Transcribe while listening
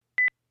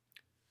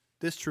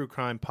This true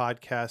crime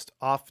podcast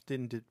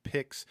often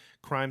depicts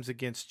crimes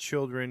against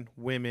children,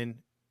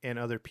 women, and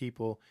other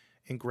people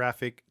in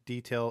graphic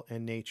detail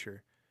and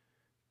nature.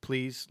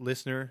 Please,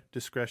 listener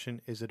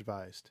discretion is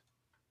advised.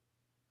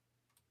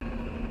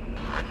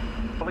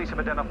 Police have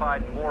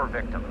identified more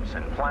victims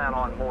and plan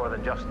on more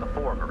than just the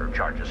 4 murder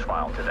charges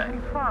filed today.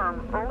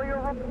 Confirm earlier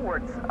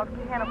reports of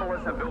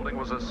cannibalism. The building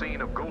was a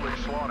scene of ghoulish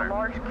slaughter. A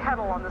large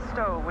kettle on the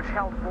stove which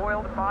held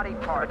boiled body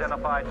parts.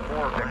 Identified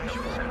more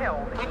victims and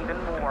killed even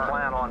more.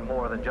 Plan on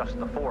more than just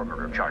the 4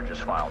 murder charges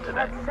filed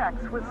today. Had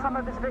sex with some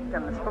of his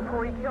victims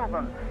before he killed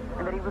them,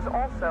 and that he was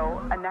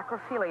also a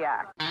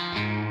necrophiliac.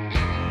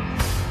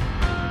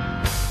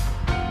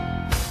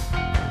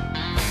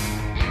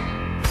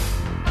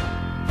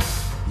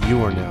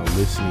 You are now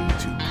listening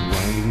to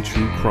Grinding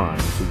True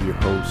Crimes with your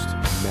host,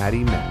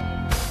 Maddie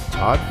Matt,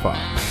 Todd Fox,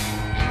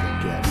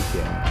 and Gabby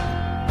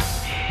Gab.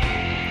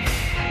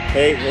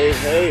 Hey,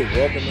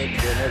 welcome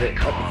into another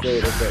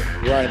episode of the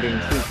Grinding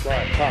True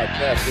Crime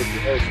Podcast with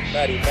your host,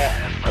 Maddie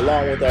Matt,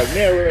 along with our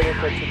narrator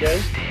for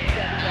today.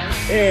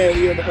 And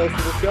we are the host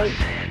of the show,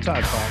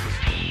 Todd Fox.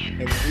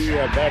 And we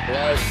are back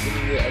live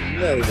giving you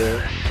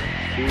another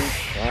true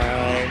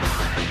crime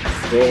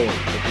story.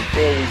 But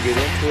before we get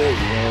into it,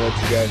 we want to let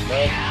you guys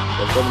know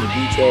that some of the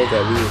details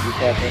that we will be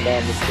talking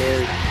about in the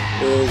story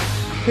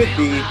could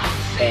be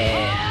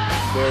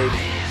very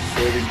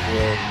disturbing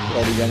for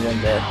all the young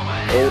ones are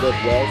old as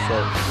well, so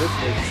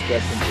listener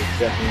discretion is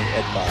definitely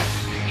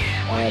advised.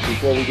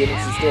 Before we get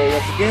into the story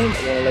once again, I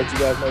want to let you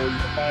guys know where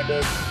you can find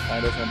us.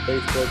 Find us on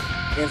Facebook,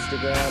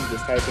 Instagram,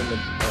 just type in the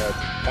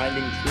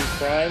Finding True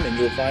Crime and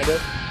you'll find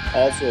us.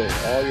 Also,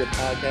 all your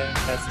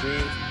podcast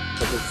streams,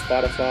 such as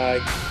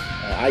Spotify,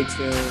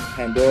 iTunes,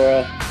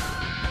 Pandora,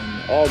 and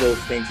all those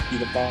things, you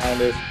can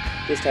find us.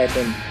 Just type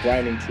in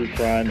Grinding True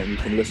Crime and you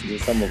can listen to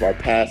some of our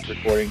past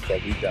recordings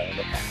that we've done in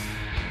the past.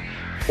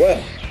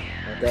 Well,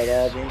 with that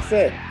all being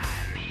said,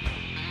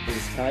 it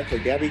is time for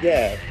Gabby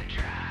Gab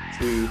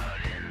to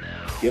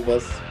give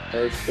us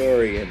her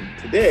story. And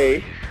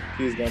today,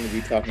 she's going to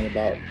be talking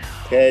about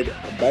Ted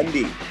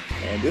Bundy.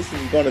 And this is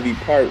going to be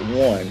part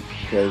 1,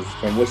 because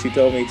from what she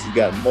told me, she's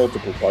got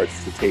multiple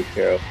parts to take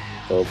care of.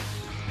 So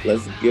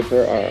let's give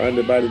her our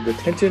undivided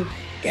attention.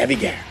 Gabby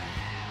Gab.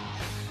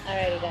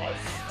 Alrighty, guys.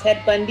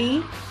 Ted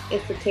Bundy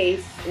is the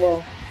case.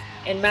 Well,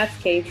 in Matt's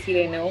case, he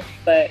didn't know,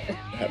 but I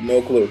have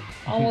no clue.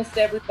 Almost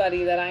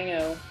everybody that I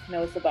know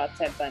knows about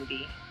Ted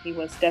Bundy. He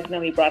was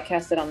definitely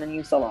broadcasted on the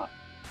news a lot.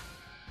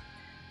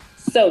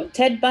 So,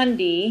 Ted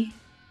Bundy,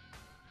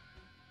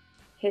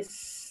 I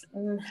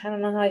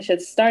don't know how I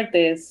should start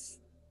this.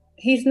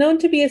 He's known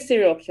to be a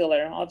serial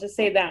killer. I'll just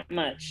say that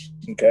much.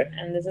 Okay.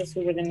 And this is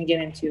what we're going to get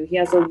into. He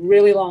has a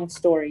really long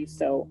story,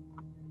 so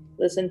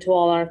listen to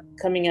all our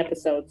coming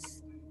episodes.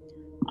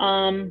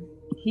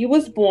 He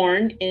was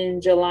born in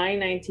July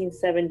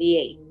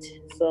 1978.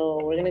 So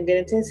we're going to get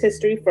into his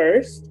history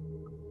first.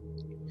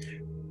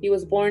 He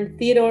was born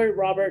Theodore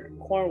Robert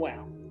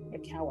Cowell,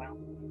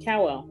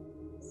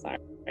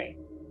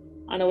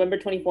 on November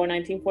 24,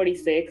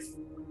 1946,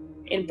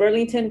 in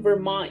Burlington,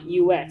 Vermont,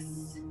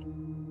 U.S.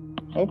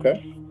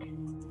 Okay.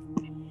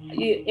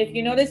 If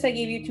you notice, I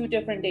gave you 2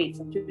 different dates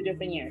of 2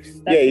 different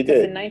years. Yeah, you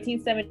did. In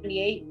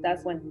 1978,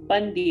 that's when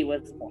Bundy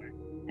was born.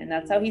 And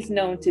that's how he's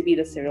known to be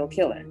the serial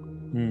killer.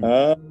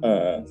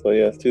 So he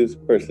has 2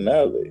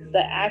 personalities.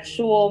 The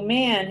actual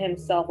man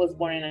himself was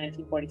born in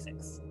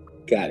 1946.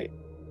 Got it.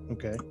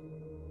 Okay.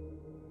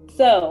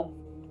 So,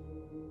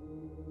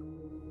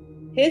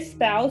 his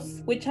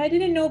spouse, which I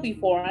didn't know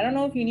before, I don't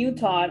know if you knew,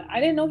 Todd, I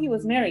didn't know he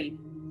was married.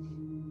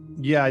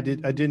 Yeah, I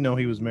did know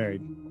he was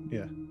married.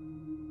 Yeah.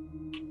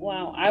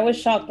 Wow, I was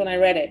shocked when I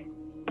read it.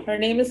 Her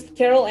name is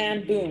Carol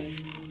Ann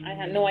Boone. I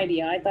had no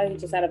idea. I thought he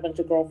just had a bunch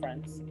of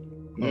girlfriends.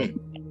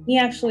 He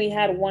actually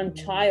had 1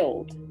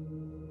 child.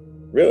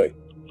 Really?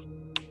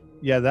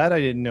 Yeah, that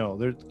I didn't know.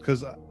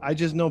 Because I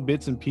just know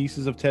bits and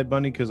pieces of Ted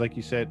Bundy because, like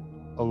you said,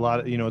 a lot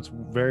of, it's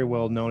very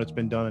well known. It's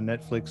been done on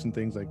Netflix and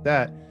things like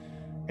that.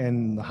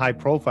 And the high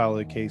profile of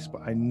the case,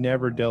 but I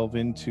never delve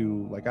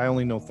into, I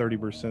only know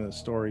 30% of the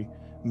story.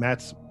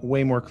 Matt's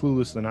way more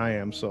clueless than I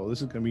am, so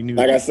this is going to be new.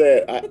 Like I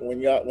said, when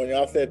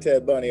y'all said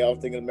Ted Bundy, I was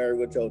thinking of Married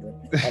with Children.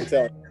 I'm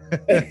telling you.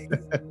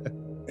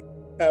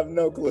 I have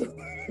no clue.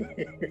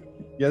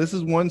 Yeah, this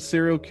is one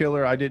serial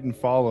killer I didn't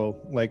follow,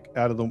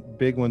 out of the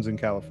big ones in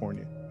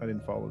California. I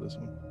didn't follow this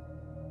one.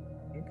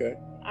 Okay.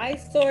 I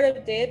sort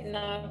of did,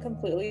 not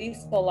completely.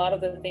 So a lot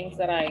of the things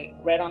that I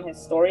read on his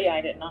story,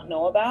 I did not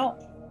know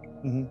about.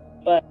 Mm-hmm.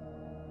 But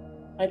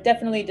I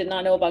definitely did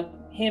not know about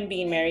him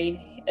being married.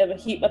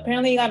 He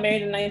apparently got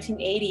married in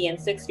 1980, and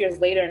 6 years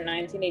later, in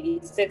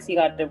 1986, he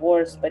got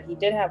divorced. But he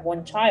did have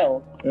 1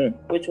 child,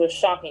 which was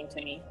shocking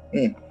to me.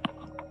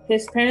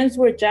 His parents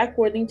were Jack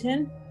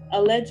Worthington,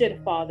 alleged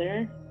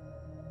father,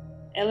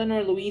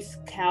 Eleanor Louise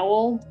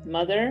Cowell,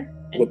 mother,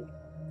 and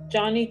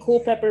Johnny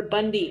Culpepper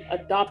Bundy,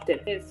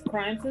 adopted. His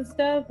crimes and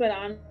stuff, but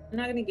I'm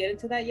not going to get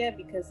into that yet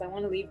because I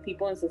want to leave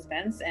people in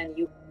suspense, and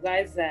you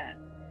guys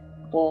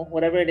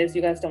whatever it is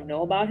you guys don't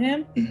know about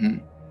him.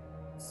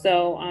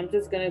 So I'm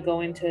just going to go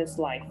into his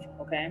life,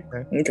 okay?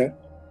 Okay.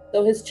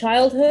 So his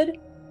childhood,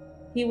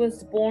 he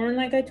was born,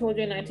 like I told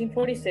you, in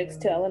 1946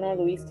 to Eleanor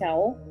Louise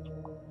Cowell.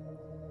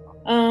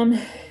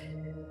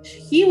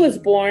 He was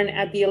born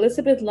at the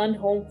Elizabeth Lund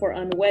Home for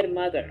Unwed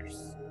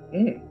Mothers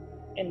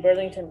in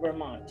Burlington,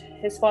 Vermont.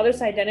 His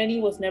father's identity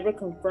was never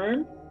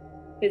confirmed.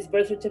 His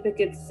birth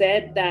certificate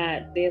said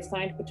that they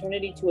assigned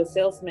paternity to a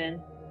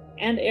salesman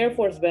and Air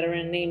Force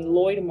veteran named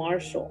Lloyd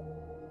Marshall.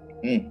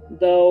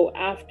 Though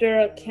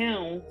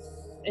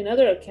in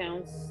other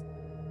accounts,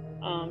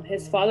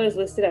 his father is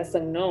listed as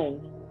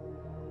unknown.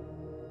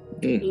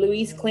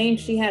 Louise claimed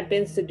she had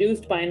been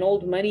seduced by an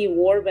old money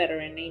war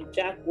veteran named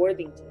Jack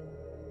Worthington,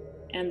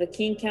 and the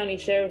King County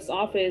Sheriff's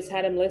Office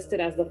had him listed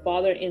as the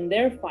father in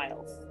their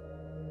files.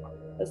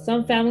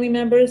 Some family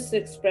members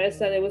expressed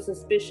that it was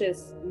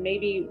suspicious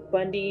maybe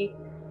Bundy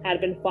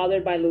had been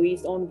fathered by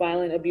Louise's own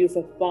violent,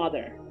 abusive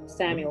father,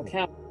 Samuel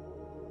Cowell.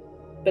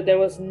 But there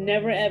was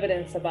never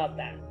evidence about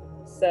that.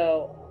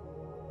 So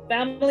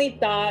family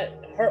thought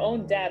her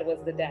own dad was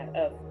the dad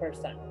of her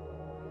son.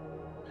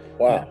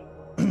 Wow.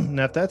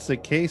 Now, if that's the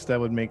case, that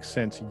would make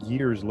sense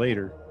years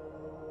later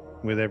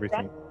with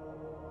everything.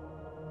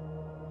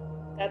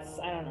 I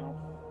don't know.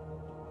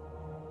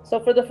 So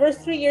for the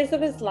first 3 years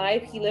of his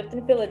life, he lived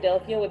in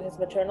Philadelphia with his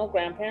maternal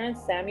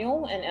grandparents,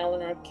 Samuel and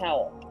Eleanor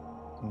Cowell.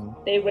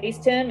 They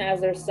raised him as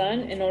their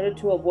son in order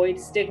to avoid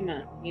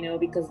stigma,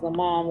 because the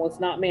mom was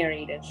not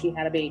married and she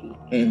had a baby.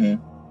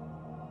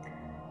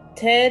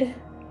 Ted,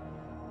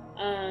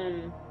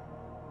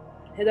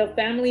 the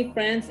family,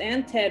 friends,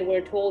 and Ted were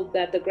told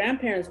that the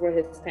grandparents were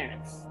his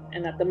parents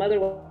and that the mother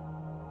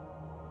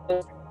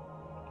was.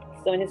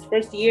 So in his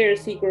first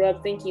years, he grew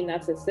up thinking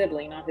that's his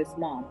sibling, not his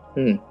mom.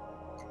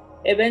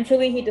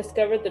 Eventually, he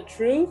discovered the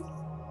truth.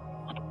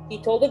 He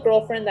told a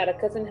girlfriend that a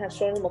cousin had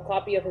shown him a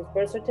copy of his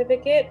birth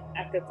certificate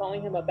after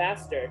calling him a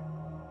bastard.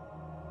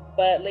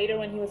 But later,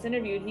 when he was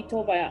interviewed, he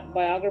told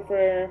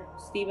biographer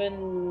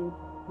Stephen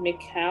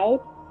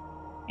McCoud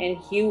and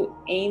Hugh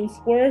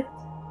Ainsworth,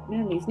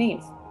 man, these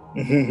names,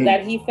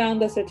 that he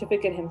found the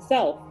certificate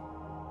himself.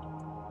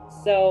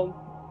 So,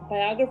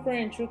 biographer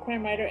and true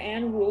crime writer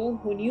Anne Rule,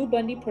 who knew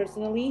Bundy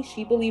personally,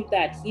 she believed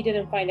that he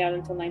didn't find out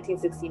until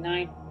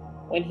 1969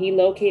 when he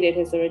located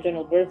his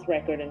original birth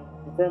record in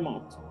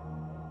Vermont.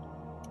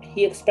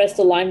 He expressed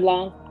a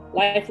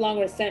lifelong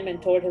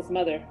resentment toward his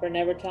mother for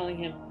never telling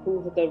him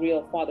who the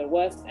real father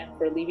was and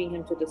for leaving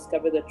him to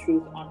discover the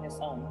truth on his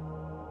own.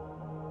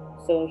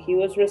 So he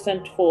was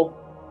resentful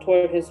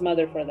toward his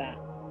mother for that.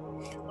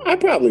 I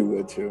probably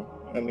would too.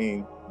 I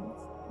mean,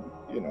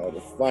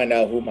 to find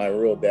out who my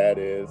real dad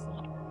is,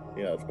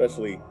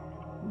 especially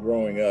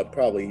growing up,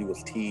 probably he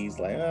was teased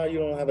like, oh, you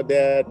don't have a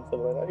dad and stuff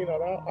like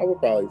that. I would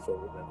probably feel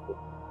resentful.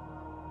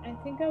 I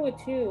think I would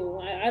too.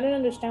 I don't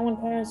understand when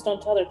parents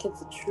don't tell their kids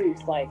the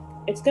truth. Like,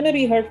 it's going to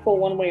be hurtful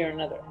one way or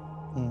another.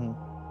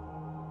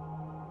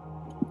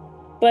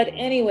 But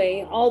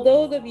anyway,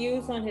 although the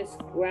views on his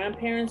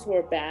grandparents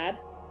were bad,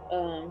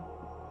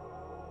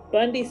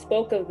 Bundy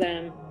spoke of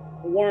them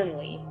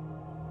warmly.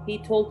 He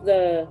told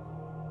the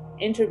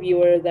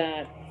interviewer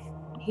that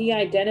he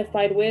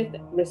identified with,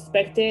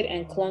 respected,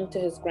 and clung to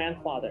his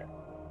grandfather.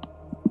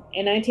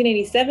 In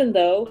 1987,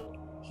 though,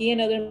 he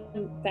and other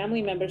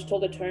family members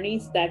told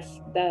attorneys that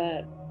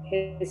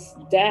his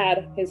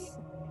dad,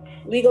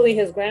 legally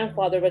his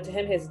grandfather, but to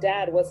him his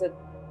dad, was a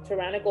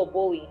tyrannical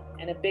bully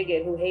and a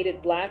bigot who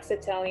hated blacks,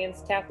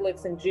 Italians,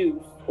 Catholics, and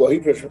Jews. Well, he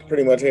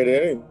pretty much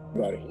hated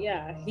anybody.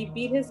 Yeah, he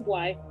beat his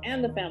wife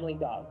and the family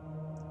dog.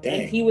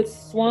 Dang. And he would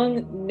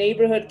swung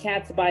neighborhood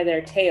cats by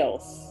their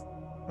tails.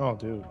 Oh,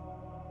 dude.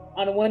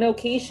 On one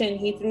occasion,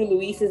 he threw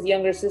Louise's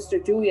younger sister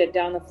Julia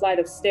down a flight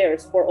of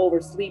stairs for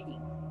oversleeping.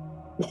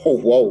 Oh,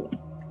 whoa.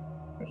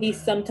 He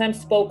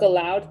sometimes spoke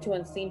aloud to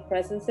unseen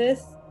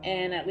presences,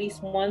 and at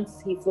least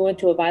once he flew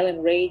into a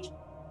violent rage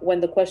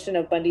when the question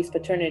of Bundy's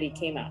paternity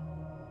came out.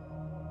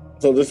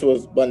 So this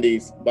was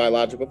Bundy's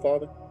biological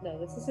father? No,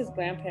 this is his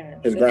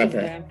grandparents. His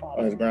grandfather.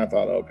 Oh, his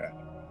grandfather, okay.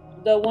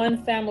 The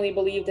one family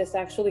believed it's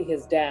actually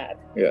his dad.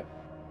 Yeah.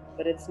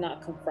 But it's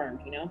not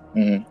confirmed,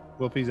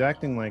 Well, if he's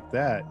acting like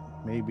that,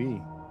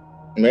 maybe.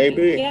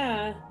 Maybe.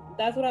 Yeah,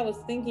 that's what I was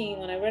thinking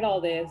when I read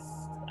all this.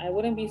 I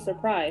wouldn't be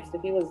surprised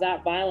if he was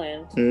that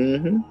violent.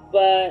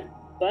 But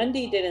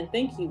Bundy didn't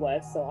think he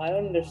was, so I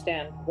don't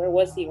understand. Where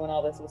was he when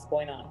all this was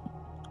going on?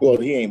 Well,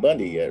 he ain't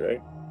Bundy yet,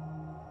 right?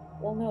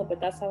 Well, no, but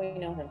that's how we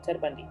know him, Ted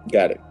Bundy.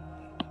 Got it.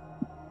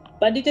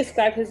 Bundy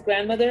described his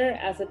grandmother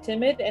as a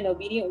timid and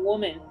obedient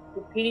woman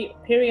who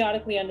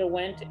periodically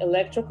underwent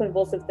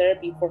electroconvulsive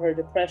therapy for her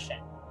depression.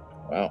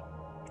 Wow.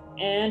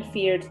 And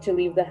feared to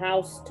leave the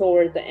house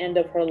toward the end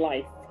of her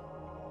life.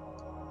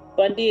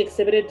 Bundy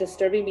exhibited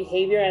disturbing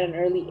behavior at an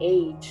early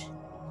age.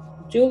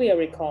 Julia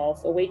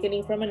recalls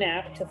awakening from a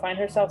nap to find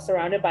herself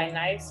surrounded by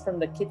knives from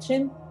the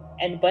kitchen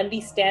and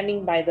Bundy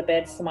standing by the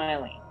bed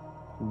smiling.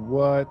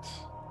 What?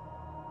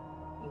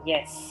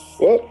 Yes.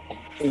 Well,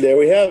 there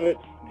we have it.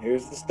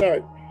 Here's the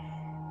start.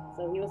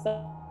 So he was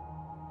a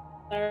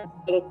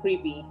little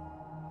creepy.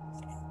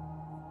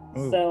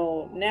 Ooh.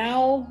 So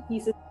now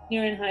he's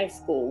Here in high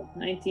school,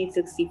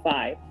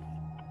 1965.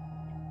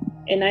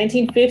 In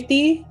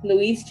 1950,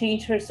 Louise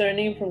changed her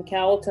surname from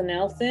Cowell to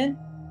Nelson.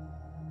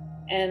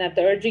 And at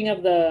the urging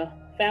of the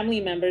family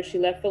members, she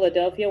left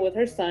Philadelphia with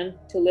her son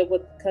to live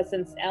with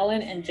cousins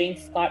Ellen and Jane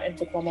Scott in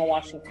Tacoma,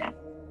 Washington.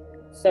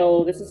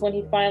 So this is when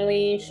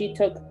she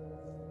took,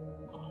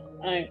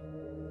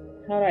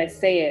 how do I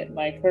say it?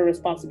 Like her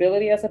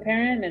responsibility as a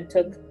parent and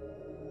took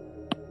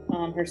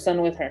her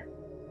son with her.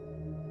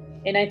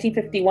 In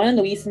 1951,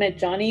 Louise met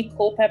Johnny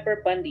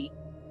Culpepper Bundy,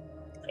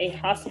 a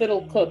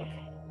hospital cook,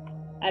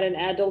 at an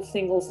adult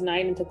singles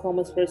night in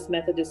Tacoma's First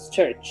Methodist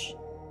Church.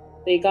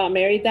 They got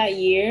married that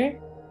year,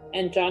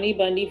 and Johnny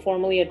Bundy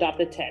formally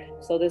adopted Ted.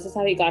 So this is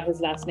how he got his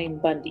last name,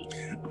 Bundy.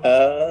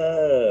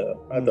 I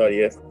thought he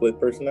had split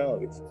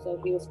personalities. So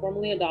he was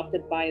formally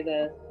adopted by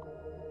the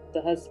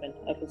husband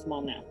of his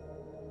mom now.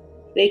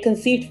 They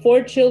conceived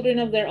 4 children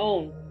of their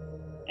own.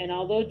 And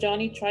although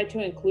Johnny tried to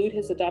include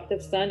his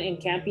adoptive son in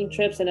camping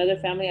trips and other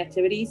family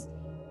activities,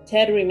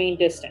 Ted remained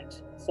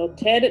distant. So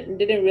Ted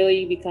didn't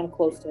really become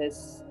close to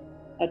his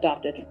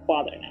adopted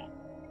father now.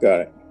 Got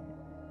it.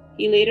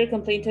 He later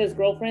complained to his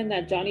girlfriend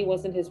that Johnny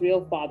wasn't his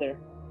real father.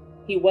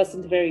 He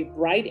wasn't very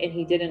bright and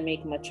he didn't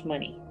make much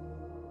money.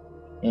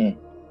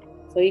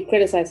 So he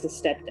criticized his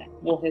stepdad,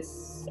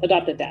 his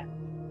adopted dad.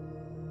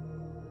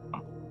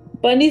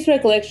 Bundy's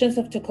recollections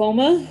of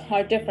Tacoma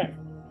are different.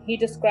 He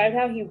described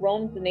how he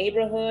roamed the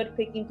neighborhood,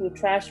 picking through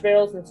trash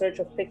barrels in search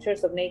of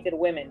pictures of naked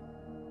women.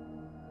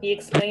 He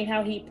explained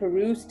how he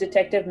perused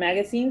detective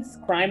magazines,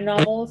 crime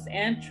novels,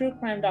 and true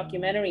crime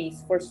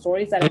documentaries for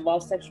stories that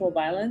involved sexual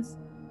violence,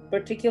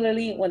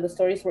 particularly when the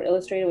stories were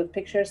illustrated with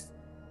pictures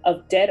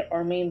of dead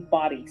or maimed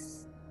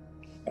bodies.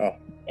 Oh.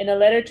 In a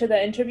letter to the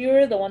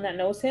interviewer, the one that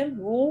knows him,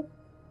 Rule,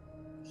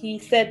 he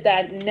said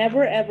that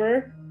never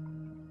ever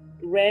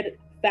read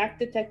fact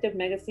detective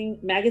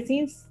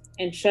magazines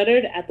and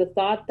shuddered at the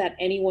thought that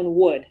anyone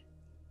would.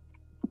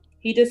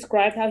 He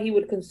described how he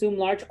would consume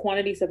large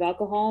quantities of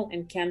alcohol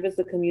and canvass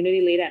the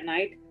community late at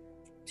night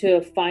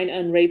to find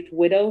undraped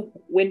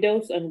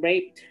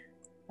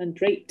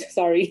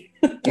sorry.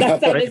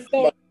 That's how it's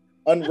going.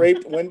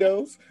 Unraped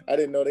windows? I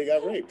didn't know they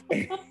got raped.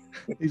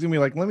 He's gonna be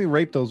like, let me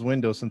rape those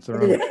windows since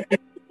they're on.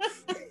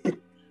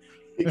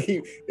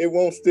 It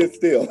won't sit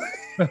still.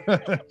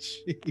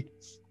 Jeez.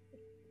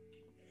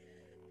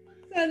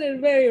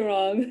 Sounded very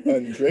wrong.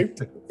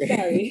 Undraped?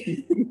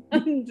 Sorry.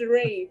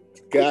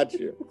 Undraped.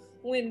 Gotcha.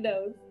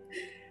 Windows.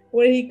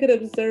 Where he could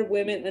observe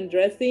women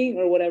undressing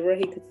or whatever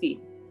he could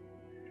see.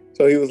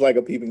 So he was like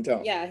a peeping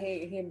Tom. Yeah,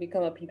 he had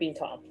become a peeping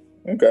Tom.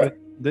 Okay. But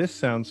this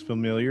sounds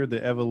familiar.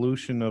 The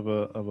evolution of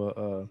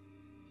a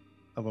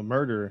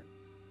murderer.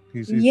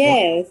 He's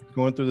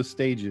going through the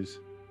stages.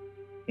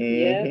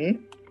 Yeah.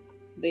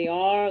 They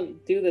all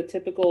do the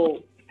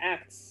typical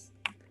acts.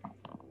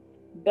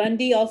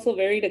 Bundy also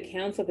varied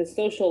accounts of his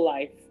social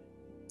life.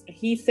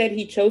 He said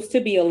he chose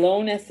to be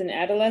alone as an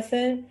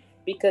adolescent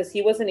because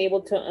he wasn't able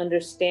to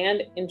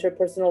understand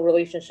interpersonal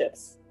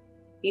relationships.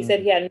 He said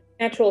he had no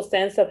natural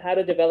sense of how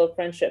to develop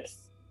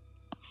friendships.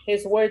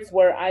 His words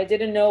were, "I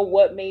didn't know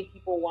what made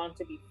people want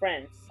to be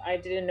friends. I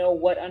didn't know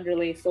what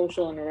underlay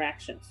social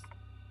interactions."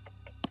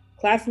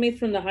 Classmates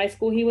from the high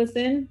school he was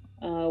in,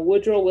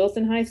 Woodrow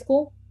Wilson High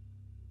School,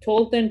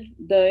 told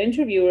the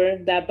interviewer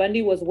that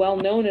Bundy was well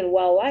known and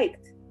well liked.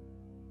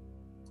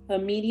 A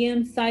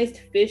medium-sized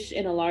fish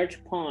in a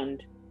large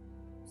pond.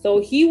 So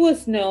he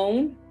was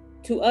known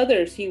to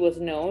others. He was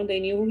known. They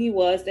knew who he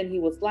was and he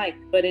was liked.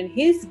 But in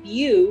his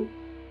view,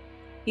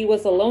 he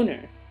was a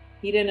loner.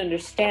 He didn't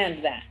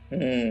understand that.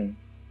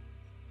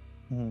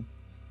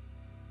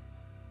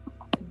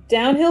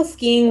 Downhill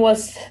skiing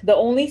was the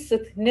only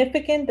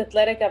significant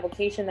athletic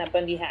avocation that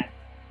Bundy had.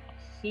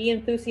 He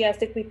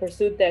enthusiastically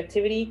pursued the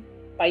activity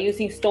by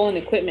using stolen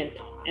equipment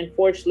and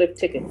forged lift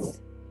tickets.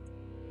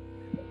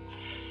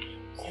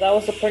 So that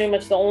was pretty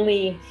much the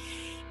only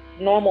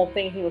normal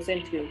thing he was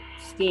into,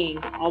 skiing,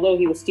 although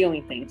he was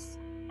stealing things.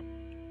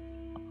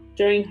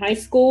 During high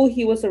school,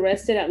 he was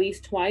arrested at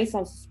least twice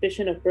on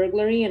suspicion of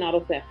burglary and auto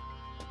theft.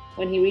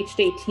 When he reached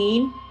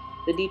 18,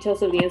 the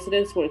details of the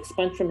incidents were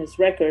expunged from his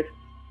record,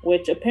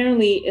 which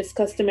apparently is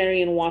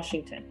customary in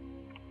Washington.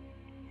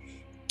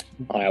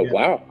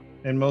 Wow.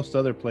 And most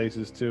other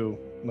places too.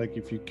 Like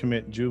if you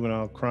commit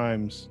juvenile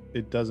crimes,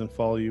 it doesn't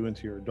follow you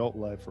into your adult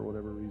life for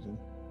whatever reason.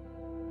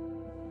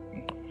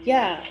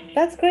 Yeah,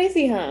 that's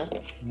crazy, huh?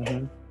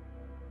 Mm-hmm.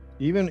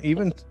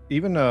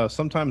 Even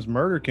sometimes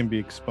murder can be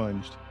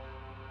expunged.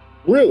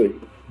 Really?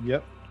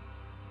 Yep.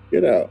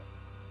 Get out.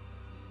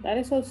 That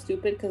is so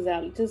stupid because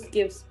that just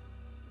gives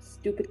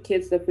stupid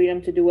kids the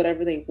freedom to do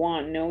whatever they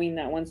want, knowing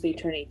that once they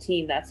turn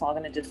 18, that's all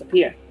going to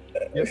disappear.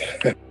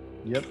 Yep.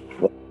 Yep.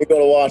 Well, we go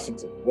to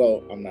Washington.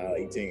 Well, I'm not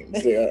 18.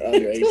 So you're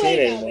under 18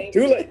 anymore.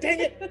 Too late. Dang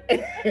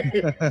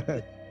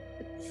it.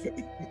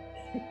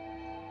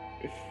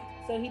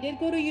 So he did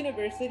go to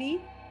university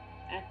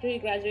after he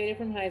graduated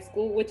from high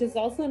school, which is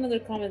also another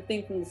common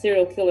thing from the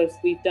serial killers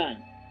we've done.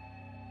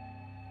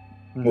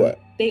 What?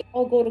 They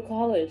all go to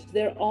college.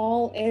 They're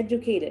all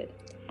educated.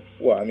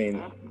 Well, I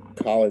mean,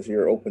 college,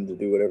 you're open to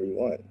do whatever you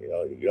want. You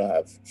know, you don't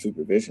have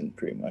supervision,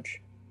 pretty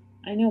much.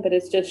 I know, but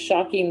it's just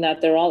shocking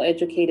that they're all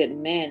educated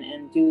men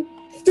and do.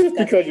 Just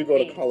because you go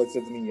to college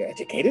doesn't mean you're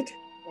educated.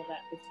 Well, that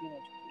is being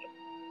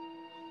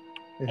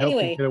educated. It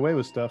helps you get away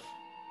with stuff.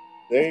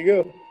 There you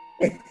go.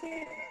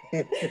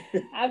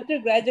 After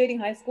graduating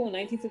high school in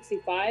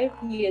 1965,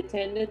 he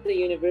attended the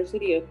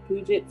University of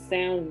Puget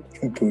Sound.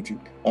 Puget.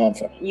 Oh, I'm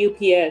sorry.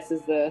 UPS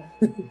is the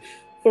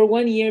for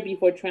 1 year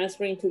before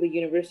transferring to the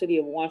University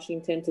of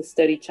Washington to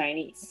study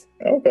Chinese.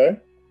 Okay.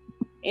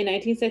 In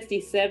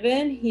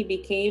 1967, he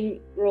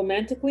became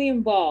romantically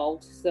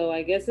involved. So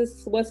I guess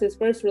this was his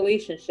first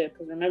relationship,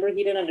 because remember,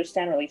 he didn't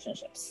understand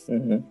relationships.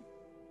 Mm-hmm.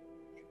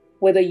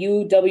 With a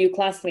UW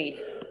classmate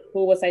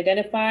who was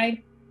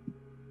identified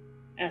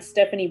as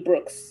Stephanie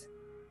Brooks.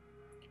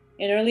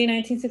 In early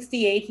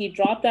 1968, he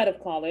dropped out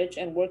of college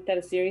and worked at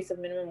a series of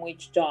minimum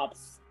wage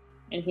jobs.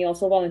 And he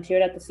also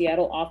volunteered at the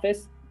Seattle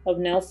office of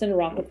Nelson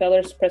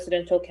Rockefeller's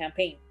presidential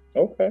campaign.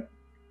 Okay.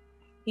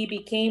 He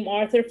became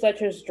Arthur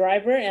Fletcher's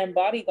driver and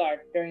bodyguard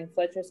during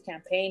Fletcher's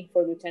campaign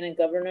for lieutenant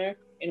governor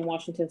in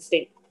Washington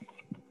state.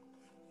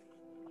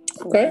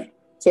 Okay.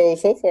 So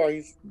far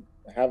he's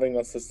having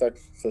a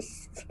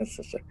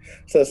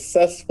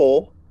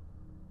successful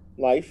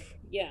life.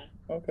 Yeah.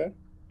 Okay.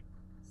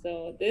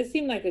 So this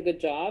seemed like a good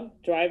job,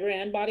 driver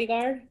and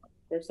bodyguard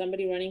for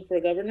somebody running for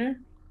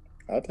governor.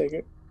 I'll take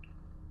it.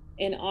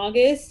 In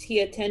August, he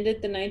attended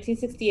the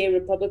 1968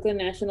 Republican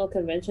National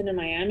Convention in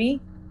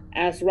Miami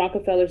as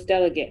Rockefeller's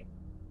delegate.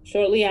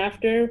 Shortly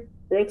after,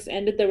 Brooks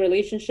ended the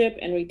relationship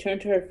and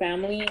returned to her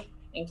family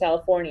in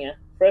California,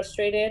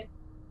 frustrated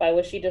by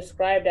what she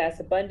described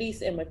as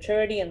Bundy's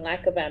immaturity and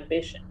lack of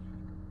ambition.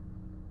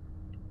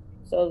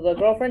 So the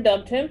girlfriend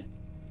dumped him.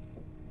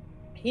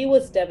 He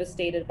was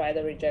devastated by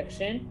the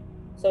rejection,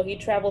 so he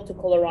traveled to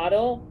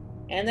Colorado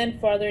and then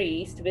farther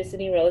east,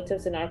 visiting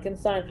relatives in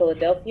Arkansas and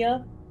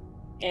Philadelphia,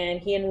 and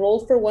he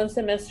enrolled for 1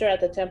 semester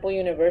at the Temple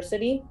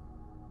University.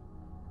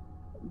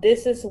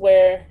 This is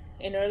where,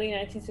 in early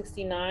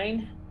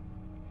 1969,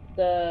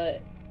 the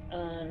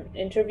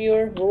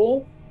interviewer,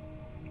 Rule,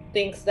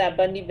 thinks that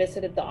Bundy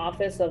visited the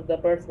office of the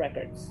birth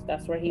records.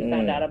 That's where he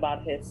found out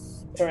about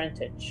his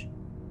parentage.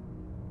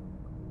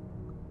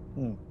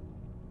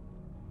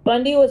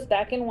 Bundy was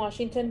back in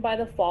Washington by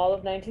the fall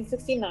of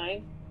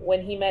 1969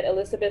 when he met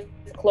Elizabeth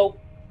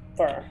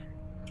Clover.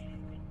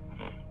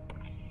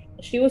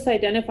 She was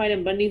identified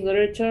in Bundy's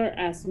literature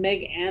as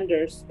Meg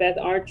Anders, Beth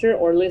Archer,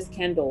 or Liz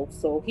Kendall.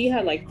 So he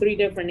had like 3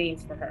 different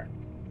names for her.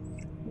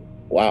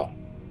 Wow.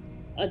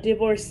 A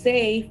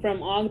divorcee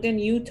from Ogden,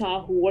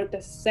 Utah, who worked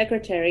as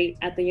secretary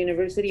at the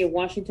University of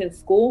Washington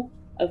School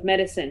of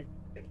Medicine.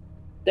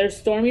 Their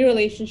stormy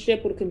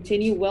relationship would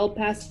continue well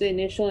past the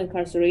initial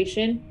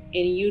incarceration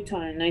in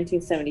Utah in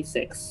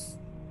 1976.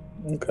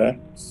 Okay.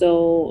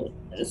 So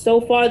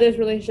far, this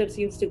relationship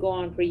seems to go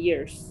on for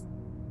years.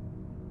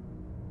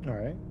 All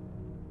right.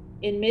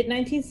 In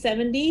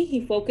mid-1970,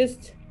 he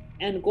focused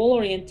and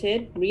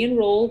goal-oriented,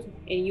 re-enrolled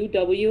in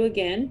UW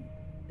again,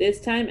 this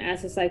time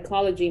as a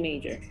psychology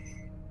major.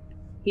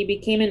 He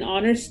became an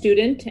honors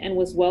student and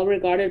was well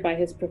regarded by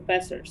his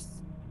professors.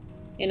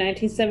 In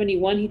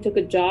 1971, he took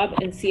a job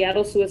in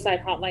Seattle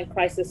Suicide Hotline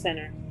Crisis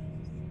Center,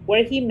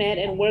 where he met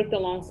and worked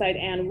alongside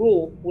Ann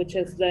Rule, which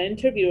is the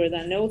interviewer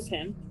that knows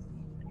him.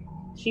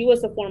 She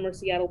was a former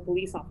Seattle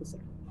police officer.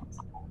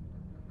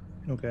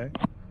 Okay.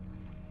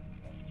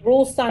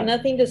 Rule saw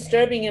nothing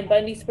disturbing in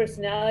Bundy's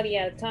personality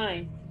at the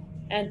time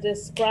and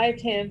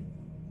described him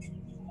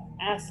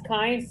as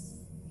kind,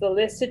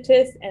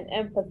 solicitous, and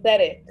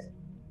empathetic.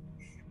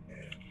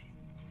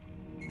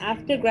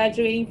 After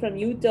graduating from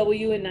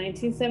UW in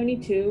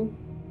 1972,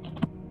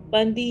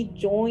 Bundy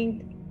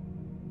joined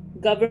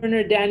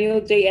Governor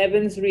Daniel J.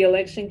 Evans'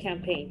 re-election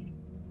campaign.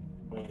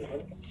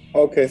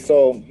 Okay,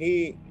 so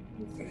he's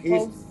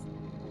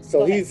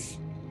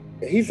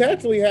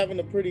actually having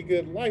a pretty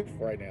good life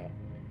right now.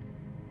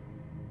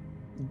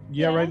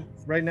 Yeah.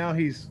 Right now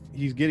he's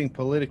getting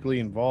politically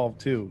involved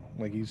too.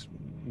 Like he's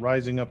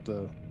rising up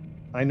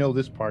I know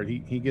this part.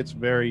 He gets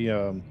very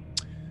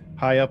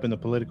high up in the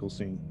political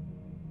scene.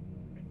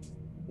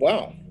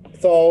 Wow.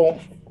 So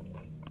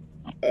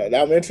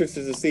I'm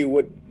interested to see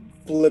what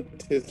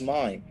flipped his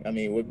mind. I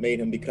mean, what made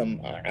him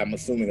become, I'm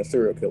assuming, a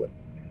serial killer.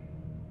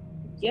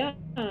 Yeah,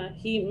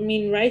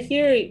 right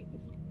here,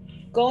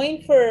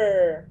 going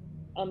for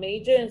a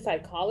major in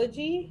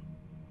psychology,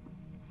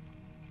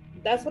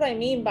 that's what I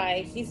mean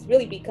by he's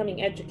really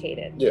becoming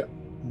educated. Yeah.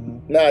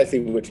 Mm-hmm. Now I see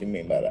what you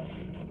mean by that.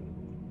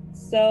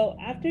 So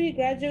after he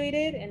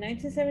graduated in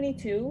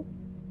 1972,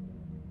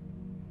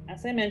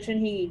 as I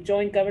mentioned, he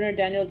joined Governor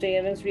Daniel J.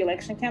 Evans'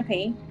 re-election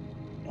campaign.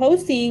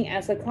 Posing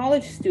as a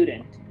college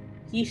student,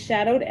 he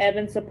shadowed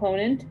Evans'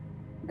 opponent,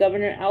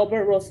 Governor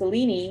Albert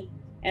Rossellini,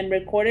 and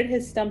recorded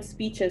his stump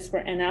speeches for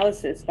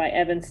analysis by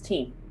Evans'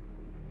 team.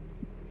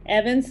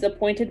 Evans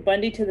appointed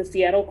Bundy to the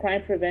Seattle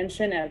Crime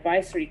Prevention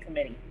Advisory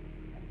Committee.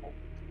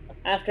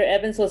 After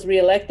Evans was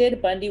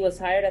re-elected, Bundy was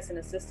hired as an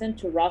assistant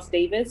to Ross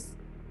Davis,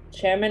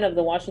 chairman of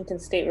the Washington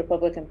State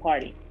Republican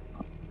Party.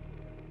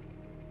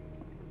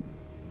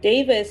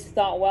 Davis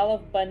thought well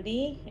of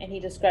Bundy, and he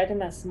described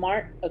him as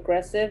smart,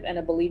 aggressive, and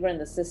a believer in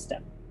the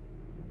system.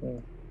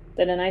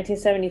 Then in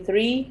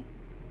 1973,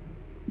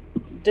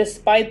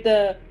 despite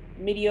the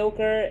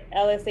mediocre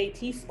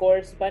LSAT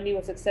scores, Bundy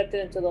was accepted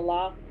into the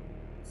law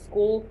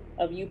school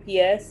of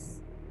UPS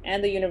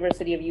and the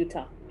University of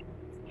Utah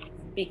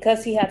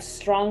because he had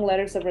strong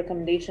letters of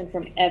recommendation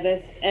from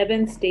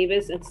Evans,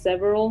 Davis, and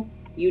several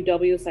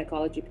UW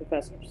psychology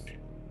professors.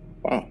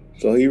 Wow.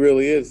 So he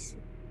really is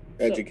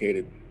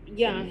educated.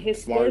 Yeah,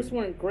 his scores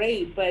weren't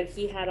great, but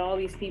he had all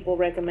these people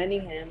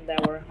recommending him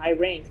that were high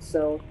ranked,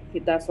 so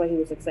that's why he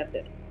was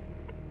accepted.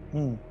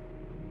 So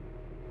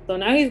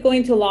now he's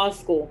going to law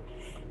school.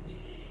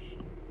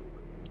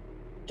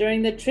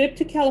 During the trip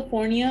to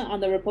California on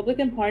the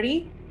Republican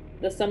Party,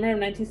 the summer of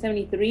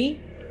 1973,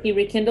 he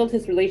rekindled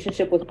his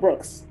relationship with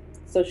Brooks.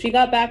 So she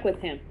got back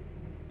with him.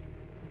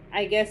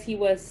 I guess he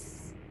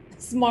was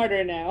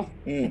smarter now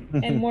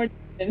and more.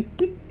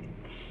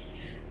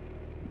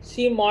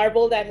 She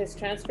marveled at his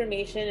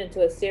transformation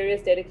into a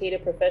serious,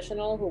 dedicated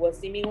professional who was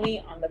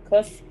seemingly on the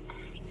cusp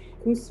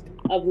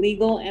of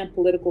legal and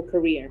political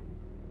career.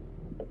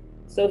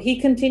 So he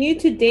continued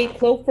to date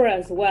Clover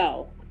as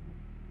well.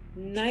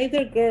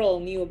 Neither girl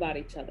knew about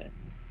each other.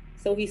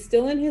 So he's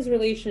still in his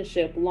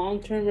relationship,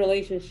 long-term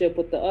relationship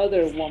with the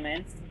other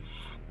woman,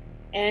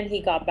 and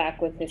he got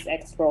back with his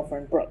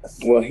ex-girlfriend, Brooks.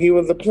 Well, he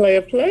was a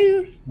player.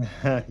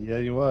 Yeah,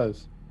 he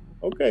was.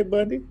 Okay,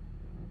 Bundy.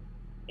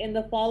 In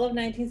the fall of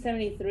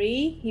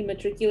 1973, he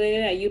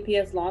matriculated at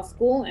UPS Law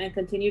School and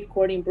continued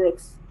courting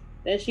Brooks.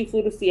 Then she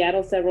flew to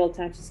Seattle several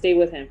times to stay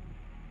with him.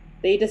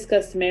 They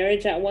discussed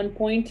marriage at one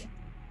point,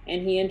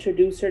 and he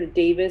introduced her to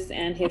Davis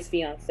and his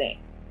fiancée.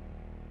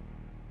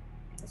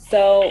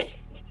 So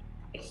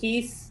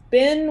he's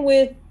been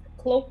with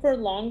Clover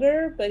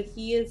longer, but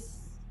he is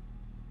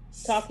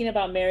talking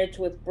about marriage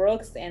with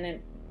Brooks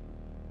and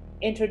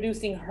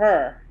introducing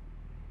her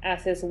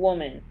as his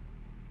woman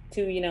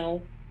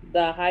to,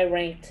 the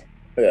high-ranked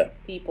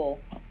people.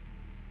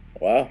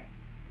 Wow.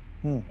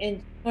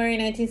 In January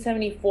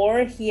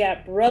 1974, he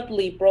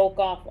abruptly broke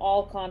off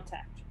all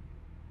contact.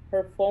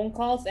 Her phone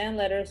calls and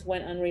letters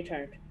went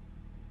unreturned.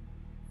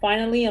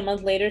 Finally, a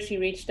month later, she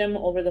reached him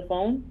over the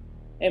phone,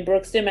 and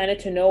Brooks demanded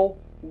to know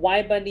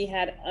why Bundy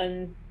had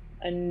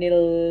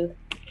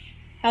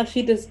how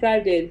she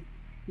described it,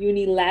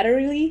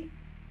 unilaterally.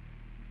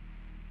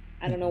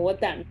 I don't know what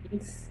that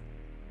means.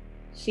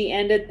 He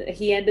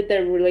ended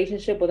their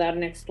relationship without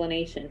an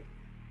explanation.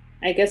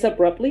 I guess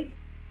abruptly?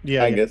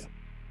 Yeah, I guess.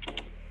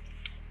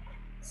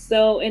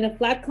 So in a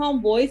flat,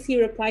 calm voice, he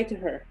replied to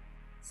her,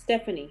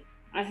 "Stephanie,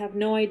 I have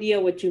no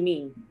idea what you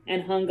mean,"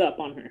 and hung up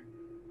on her.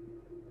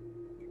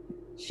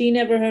 She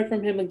never heard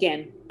from him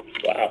again.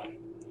 Wow.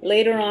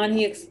 Later on,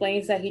 he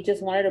explains that he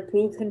just wanted to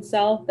prove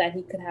himself that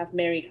he could have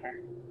married her.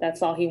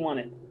 That's all he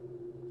wanted.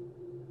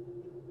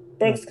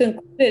 Brooks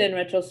concluded in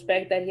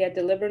retrospect that he had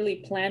deliberately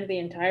planned the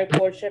entire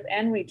courtship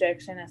and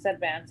rejection as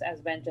advance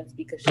as vengeance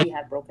because she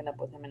had broken up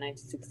with him in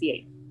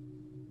 1968.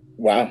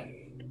 Wow.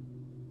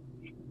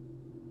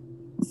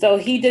 So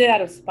he did it out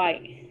of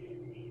spite.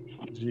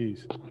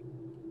 Jeez.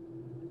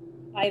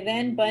 By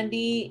then,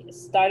 Bundy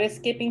started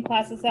skipping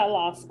classes at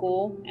law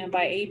school, and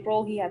by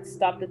April, he had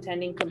stopped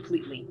attending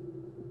completely,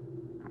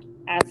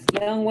 as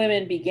young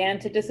women began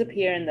to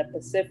disappear in the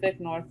Pacific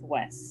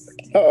Northwest.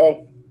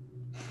 Uh-oh.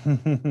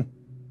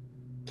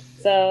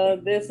 So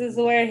this is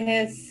where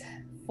his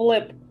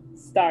flip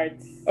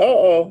starts.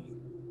 Uh-oh.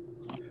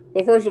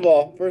 Well, first of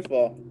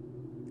all,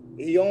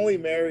 he only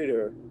married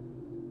her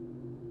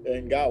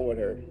and got with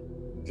her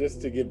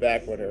just to get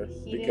back with her.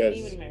 He didn't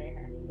even marry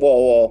her.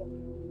 Well,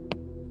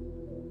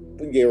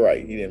 you're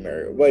right. He didn't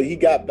marry her. But he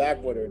got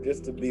back with her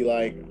just to be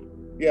like,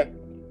 yeah,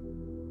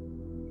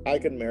 I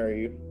can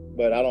marry you,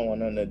 but I don't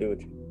want nothing to do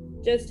with you.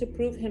 Just to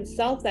prove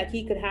himself that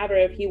he could have her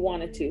if he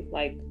wanted to.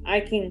 Like,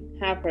 I can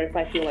have her if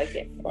I feel like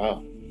it.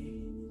 Wow.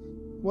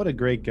 What a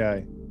great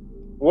guy.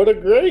 What a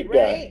great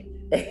guy.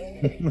 Right?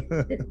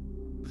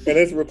 And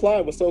his reply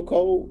was so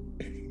cold.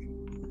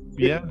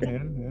 Yeah.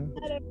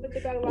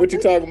 What you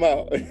talking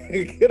about?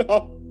 Get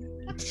off.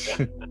 That's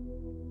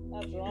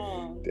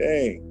wrong.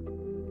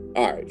 Dang.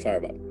 All right. Sorry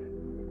about it.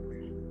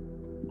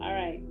 All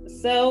right.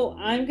 So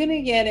I'm going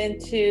to get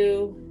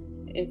into,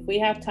 if we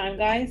have time,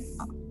 guys,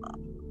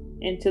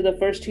 into the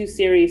first two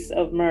series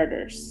of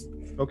murders.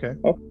 Okay.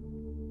 Oh.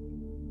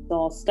 So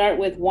I'll start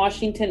with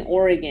Washington,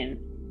 Oregon.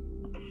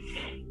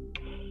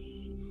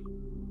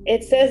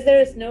 It says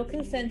there is no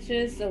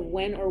consensus of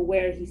when or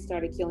where he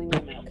started killing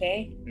women,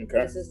 okay?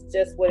 Okay. This is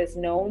just what is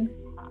known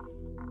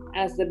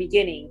as the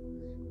beginning.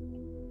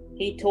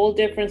 He told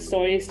different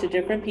stories to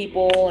different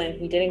people, and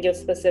he didn't give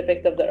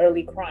specifics of the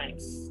early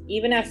crimes,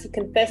 even as he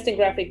confessed in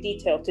graphic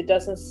detail to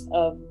dozens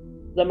of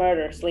the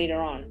murders later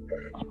on.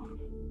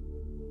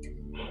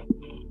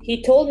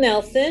 He told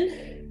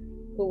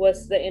Nelson, who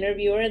was the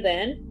interviewer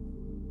then,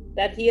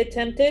 that he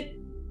attempted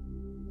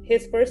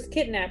his first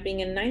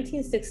kidnapping in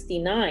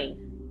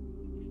 1969.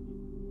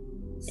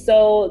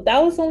 So that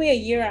was only a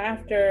year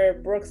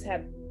after Brooks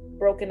had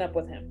broken up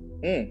with him.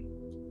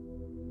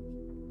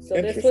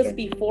 So this was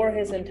before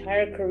his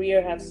entire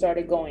career had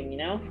started going,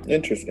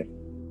 Interesting.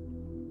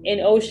 In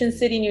Ocean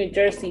City, New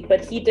Jersey,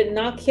 but he did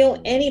not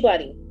kill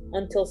anybody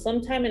until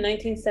sometime in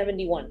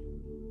 1971.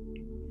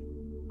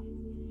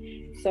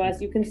 So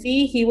as you can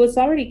see, he was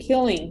already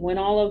killing when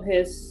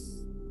the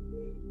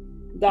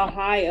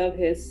high of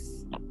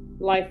his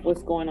life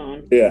was going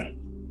on. Yeah.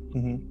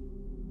 Mm-hmm.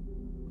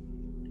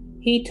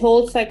 He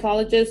told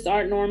psychologist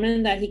Art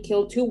Norman that he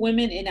killed 2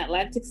 women in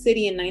Atlantic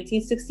City in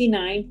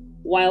 1969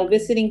 while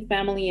visiting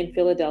family in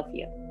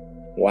Philadelphia.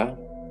 Wow.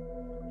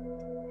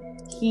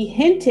 He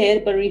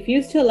hinted, but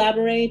refused to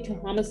elaborate, to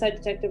homicide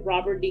detective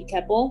Robert D.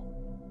 Keppel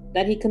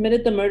that he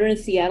committed the murder in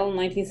Seattle in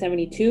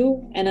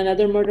 1972 and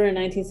another murder in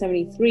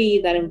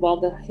 1973 that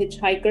involved a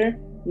hitchhiker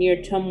near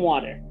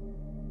Tumwater.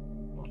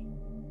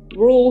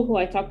 Rule, who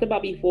I talked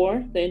about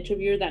before, the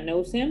interviewer that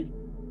knows him,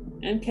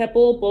 and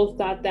Keppel both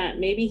thought that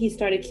maybe he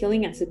started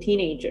killing as a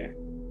teenager.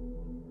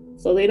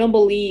 So they don't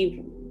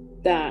believe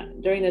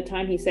that during the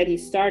time he said he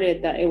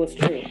started that it was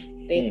true.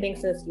 They think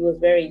since he was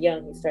very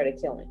young he started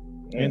killing.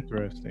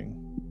 Interesting.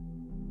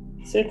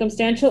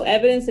 Circumstantial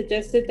evidence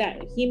suggested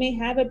that he may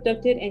have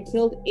abducted and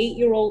killed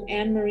 8-year-old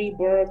Anne Marie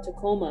Burr of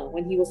Tacoma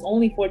when he was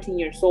only 14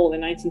 years old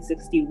in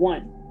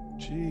 1961.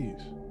 Jeez.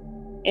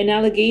 An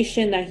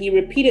allegation that he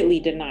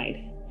repeatedly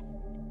denied.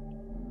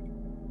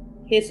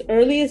 His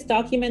earliest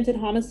documented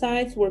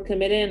homicides were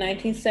committed in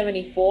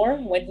 1974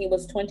 when he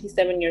was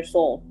 27 years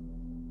old.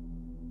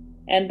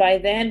 And by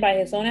then, by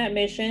his own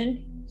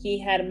admission, he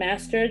had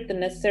mastered the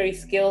necessary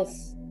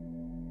skills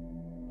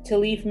to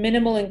leave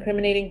minimal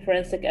incriminating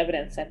forensic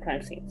evidence at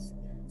crime scenes.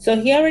 So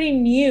he already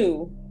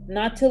knew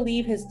not to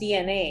leave his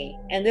DNA,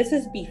 and this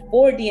is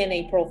before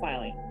DNA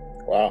profiling.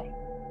 Wow.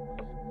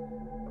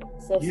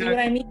 So see what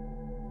I mean?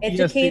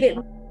 Educated.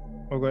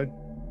 Oh, go ahead.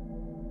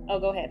 Oh,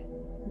 go ahead.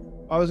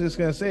 I was just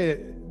gonna say,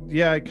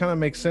 yeah, it kind of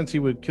makes sense he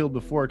would kill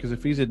before, because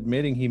if he's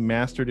admitting he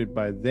mastered it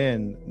by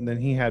then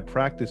he had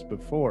practice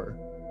before.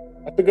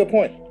 That's a good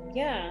point.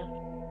 Yeah.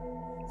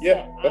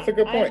 Yeah, so that's a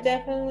good point. I'm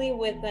definitely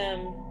with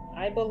them.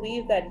 I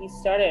believe that he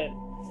started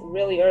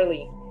really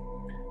early.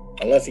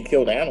 Unless he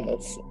killed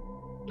animals.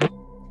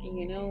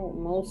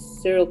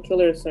 Most serial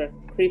killers are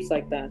creeps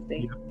like that.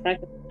 They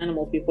practice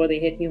animals before they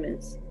hit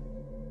humans.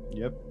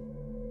 Yep.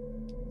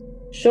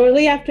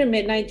 Shortly after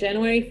midnight,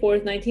 January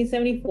 4th,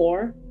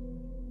 1974,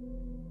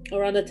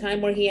 around the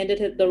time where he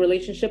ended the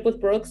relationship with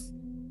Brooks,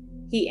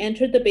 he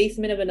entered the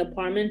basement of an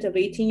apartment of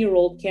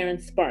 18-year-old Karen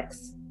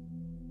Sparks,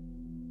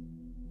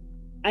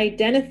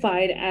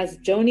 identified as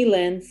Joni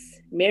Lenz,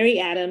 Mary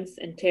Adams,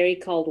 and Terry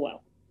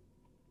Caldwell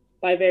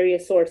by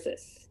various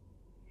sources.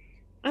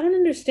 I don't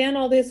understand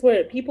all this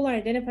where people are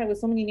identified with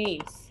so many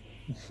names.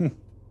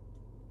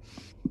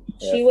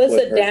 She was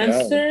a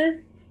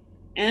dancer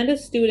and a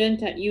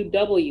student at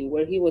UW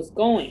where he was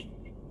going.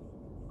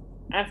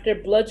 After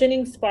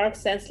bludgeoning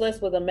Sparks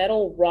senseless with a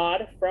metal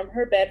rod from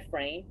her bed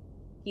frame,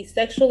 he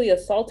sexually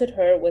assaulted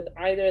her with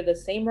either the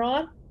same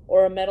rod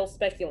or a metal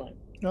speculum,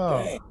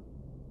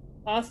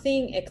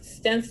 causing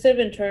extensive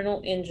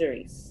internal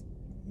injuries.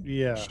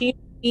 Yeah. She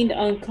remained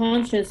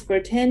unconscious for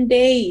 10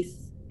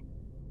 days,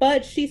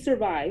 but she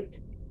survived.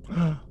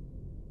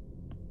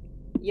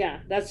 Yeah,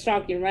 that's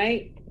shocking,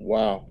 right?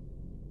 Wow.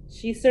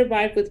 She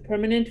survived with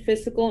permanent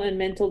physical and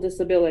mental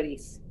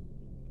disabilities.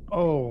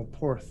 Oh,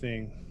 poor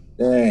thing.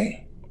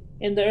 Dang.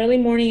 In the early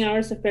morning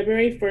hours of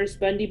February 1st,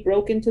 Bundy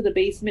broke into the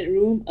basement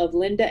room of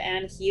Linda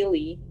Ann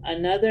Healy,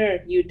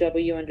 another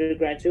UW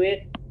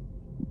undergraduate.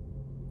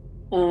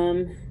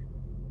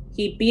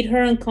 He beat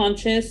her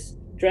unconscious,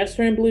 dressed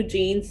her in blue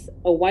jeans,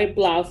 a white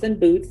blouse, and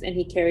boots, and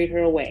he carried her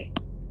away.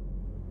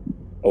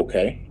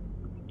 Okay.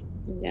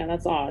 Yeah,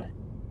 that's odd.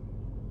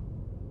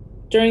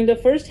 During the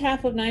first half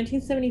of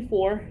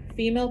 1974,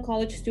 female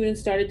college students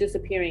started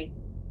disappearing,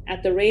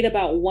 at the rate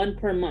about 1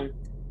 per month.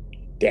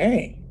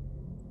 Dang.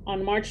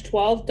 On March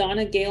 12,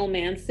 Donna Gail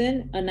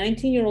Manson, a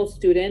 19-year-old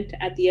student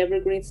at the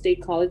Evergreen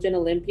State College in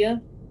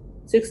Olympia,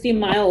 60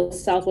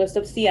 miles southwest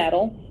of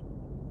Seattle,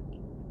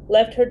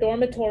 left her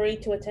dormitory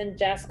to attend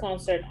jazz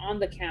concert on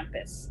the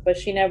campus, but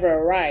she never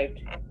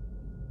arrived.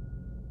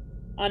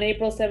 On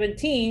April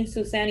 17,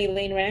 Suzanne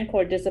Elaine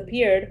Rancourt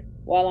disappeared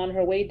while on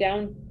her way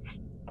down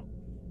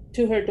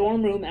to her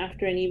dorm room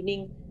after an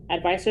evening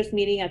advisors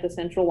meeting at the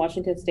Central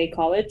Washington State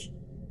College.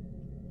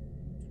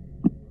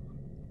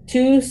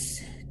 Two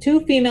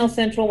female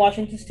Central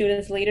Washington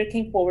students later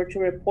came forward to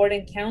report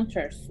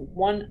encounters,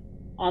 one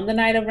on the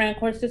night of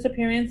Rancourt's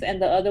disappearance and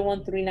the other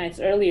one 3 nights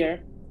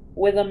earlier,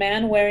 with a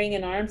man wearing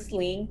an arm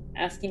sling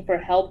asking for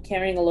help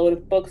carrying a load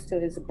of books to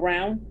his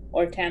brown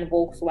or tan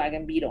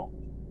Volkswagen Beetle.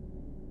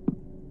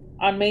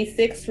 On May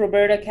 6th,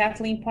 Roberta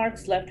Kathleen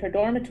Parks left her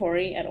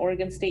dormitory at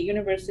Oregon State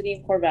University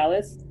in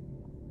Corvallis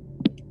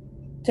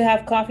to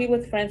have coffee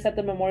with friends at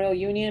the Memorial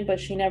Union, but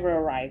she never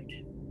arrived.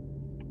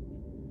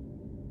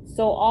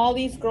 So all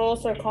these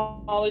girls are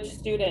college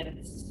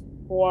students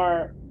who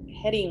are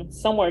heading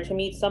somewhere to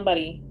meet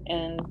somebody,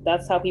 and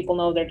that's how people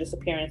know their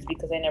disappearance,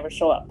 because they never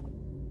show up.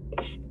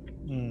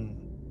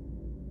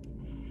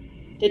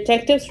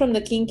 Detectives from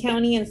the King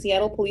County and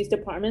Seattle police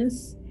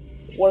departments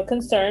were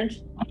concerned,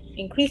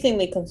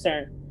 increasingly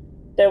concerned.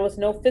 There was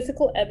no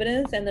physical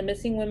evidence, and the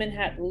missing women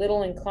had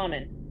little in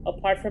common,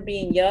 apart from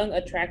being young,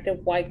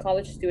 attractive white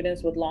college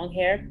students with long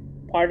hair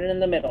parted in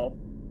the middle.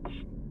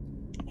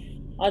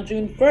 On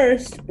June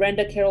 1st,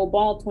 Brenda Carol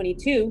Ball,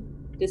 22,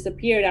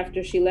 disappeared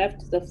after she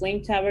left the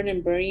Flame Tavern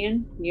in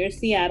Burien, near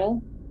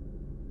Seattle.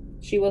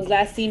 She was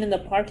last seen in the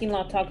parking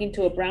lot talking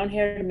to a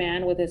brown-haired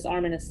man with his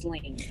arm in a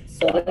sling.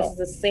 So this is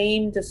the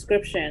same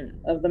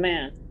description of the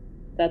man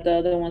that the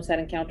other ones had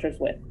encounters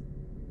with.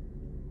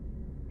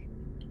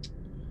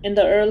 In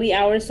the early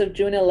hours of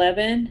June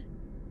 11,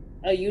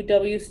 a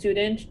UW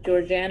student,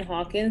 Georgianne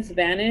Hawkins,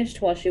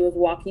 vanished while she was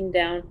walking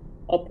down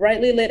a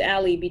brightly lit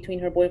alley between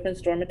her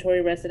boyfriend's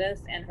dormitory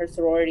residence and her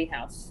sorority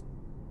house.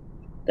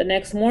 The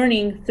next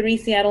morning, 3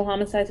 Seattle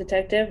homicide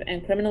detectives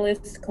and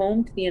criminalists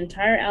combed the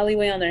entire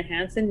alleyway on their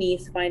hands and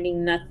knees,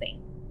 finding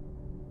nothing.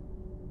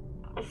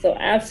 So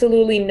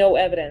absolutely no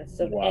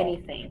evidence of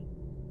anything.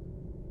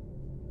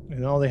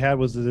 And all they had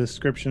was the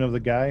description of the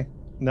guy?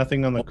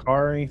 Nothing on the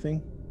car or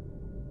anything?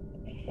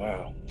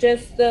 Wow.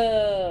 Just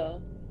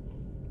the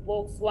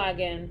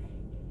Volkswagen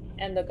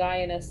and the guy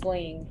in a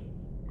sling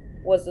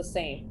was the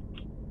same.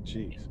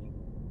 Jeez.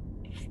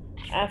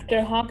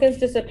 After Hawkins'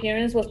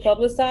 disappearance was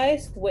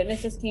publicized,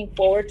 witnesses came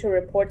forward to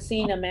report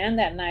seeing a man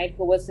that night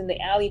who was in the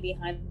alley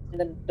behind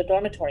the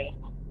dormitory.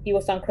 He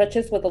was on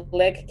crutches with a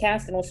leg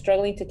cast and was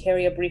struggling to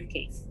carry a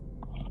briefcase.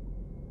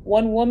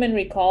 One woman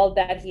recalled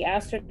that he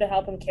asked her to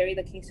help him carry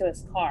the keys to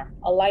his car,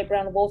 a light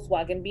brown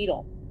Volkswagen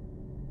Beetle.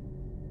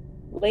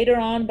 Later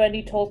on,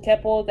 Bundy told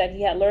Keppel that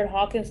he had lured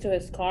Hawkins to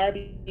his car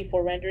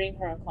before rendering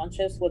her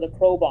unconscious with a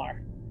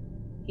crowbar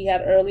he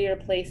had earlier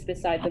placed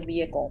beside the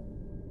vehicle.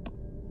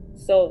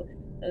 So,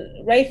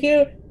 right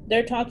here,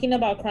 they're talking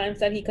about crimes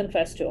that he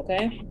confessed to,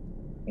 okay?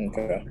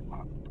 Okay.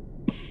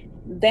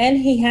 Then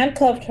he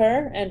handcuffed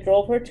her and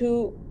drove her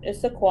to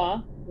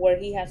Issaquah, where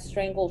he had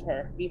strangled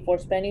her before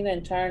spending the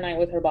entire night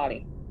with her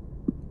body.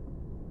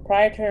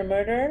 Prior to her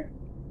murder,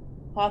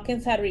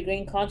 Hawkins had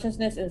regained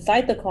consciousness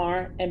inside the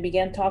car and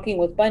began talking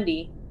with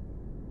Bundy,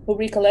 who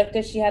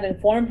recollected she had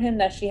informed him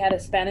that she had a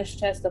Spanish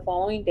test the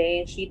following day,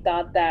 and she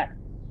thought that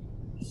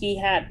he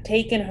had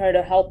taken her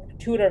to help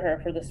tutor her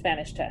for the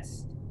Spanish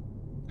test.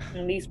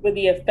 And these were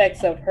the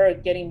effects of her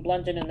getting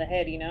bludgeoned in the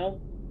head, you know?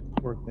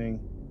 Poor thing.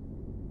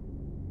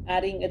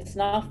 Adding, it's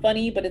not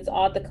funny, but it's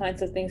odd the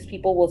kinds of things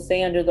people will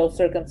say under those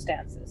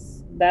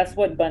circumstances. That's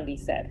what Bundy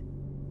said.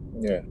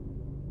 Yeah.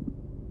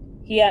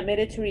 He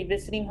admitted to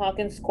revisiting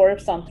Hawkins'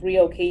 corpse on 3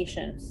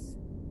 occasions.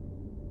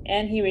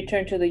 And he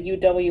returned to the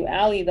UW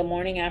alley the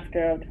morning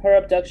after her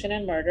abduction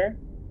and murder.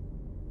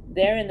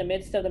 There, in the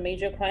midst of the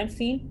major crime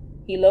scene,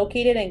 he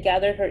located and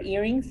gathered her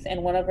earrings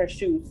and one of her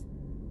shoes,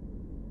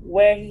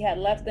 where he had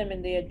left them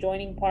in the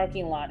adjoining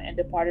parking lot and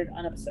departed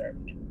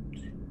unobserved.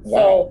 Wow.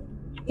 So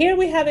here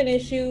we have an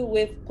issue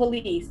with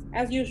police,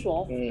 as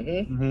usual,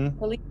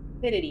 police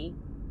stupidity,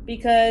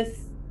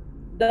 because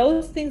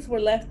those things were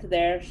left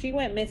there. She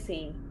went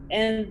missing,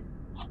 and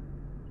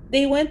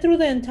they went through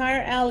the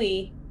entire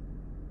alley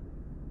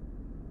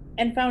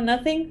and found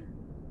nothing.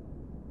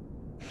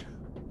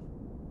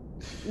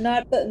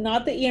 Not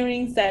the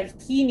earrings that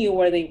he knew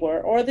where they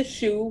were, or the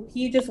shoe.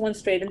 He just went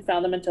straight and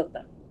found them and took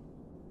them.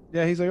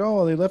 Yeah, he's like,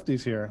 oh, they left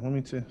these here. Let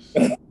me just.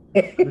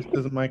 This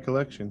isn't my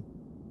collection.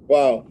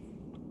 Wow.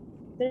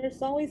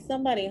 There's always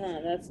somebody, huh,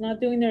 that's not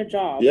doing their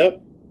job.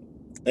 Yep.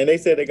 And they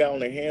said they got on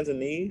their hands and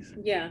knees?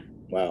 Yeah.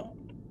 Wow.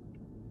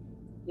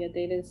 Yeah,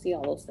 they didn't see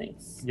all those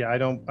things. Yeah, I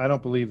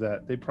don't believe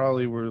that. They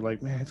probably were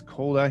like, man, it's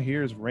cold out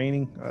here. It's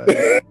raining.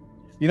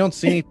 You don't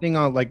see anything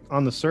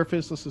on the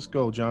surface. Let's just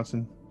go,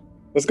 Johnson.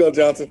 Let's go,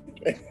 Johnson.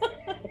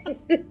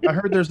 I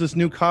heard there's this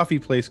new coffee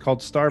place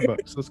called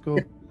Starbucks.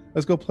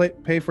 Let's go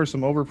pay for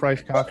some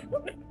overpriced coffee.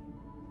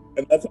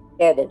 And that's how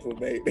Starbucks was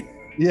made.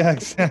 Yeah,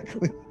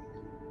 exactly.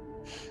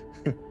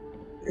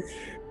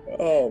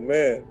 Oh,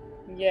 man.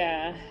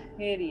 Yeah,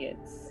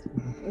 idiots.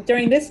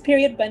 During this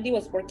period, Bundy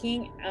was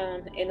working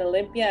in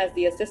Olympia as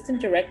the assistant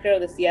director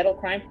of the Seattle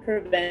Crime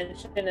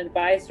Prevention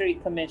Advisory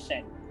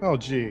Commission. Oh,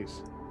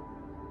 geez.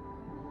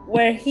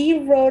 Where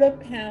he wrote a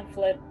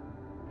pamphlet,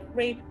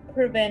 Rape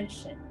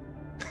Prevention.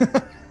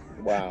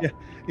 Wow.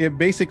 Yeah,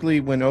 basically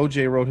when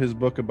OJ wrote his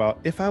book about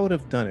if I would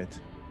have done it,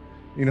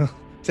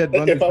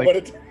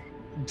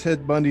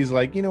 Ted Bundy's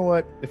like, you know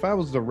what? If I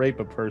was to rape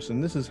a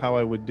person, this is how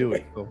I would do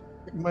it. So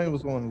you might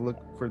as well want to look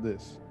for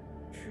this.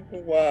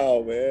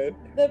 Wow, man.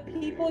 The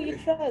people you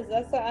trust.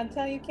 That's what I'm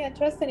telling you, can't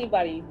trust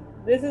anybody.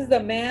 This is the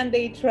man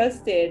they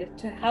trusted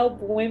to help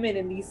women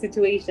in these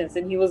situations,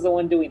 and he was the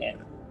one doing it.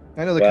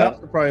 I know the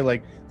cops are probably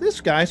like,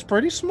 this guy's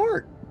pretty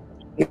smart.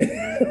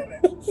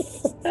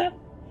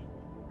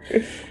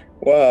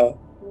 Wow.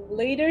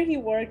 Later, he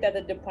worked at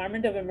the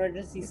Department of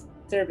Emergency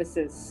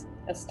Services,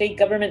 a state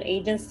government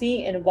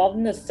agency involved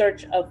in the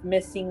search of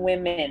missing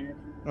women.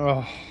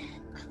 Oh.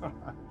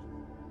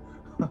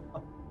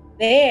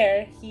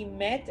 There, he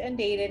met and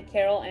dated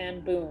Carol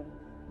Ann Boone,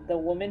 the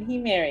woman he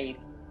married,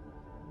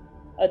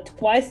 a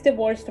twice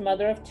divorced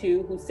mother of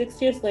 2 who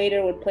 6 years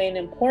later would play an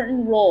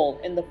important role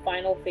in the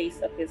final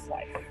phase of his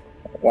life.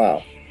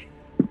 Wow.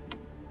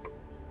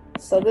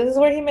 So this is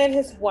where he met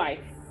his wife.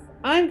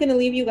 I'm gonna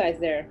leave you guys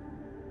there,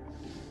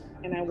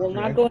 and I will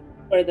not go any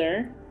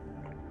further.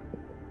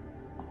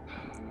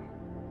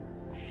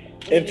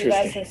 Leave you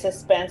guys in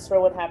suspense for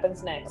what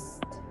happens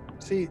next.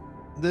 See,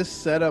 this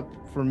setup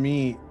for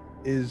me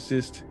is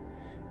just,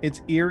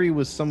 it's eerie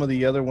with some of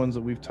the other ones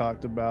that we've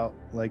talked about,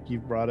 like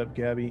you've brought up,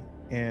 Gabby,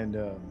 and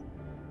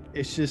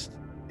it's just,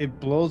 it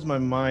blows my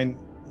mind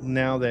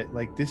now that,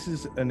 like, this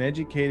is an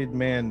educated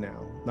man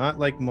now, not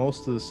like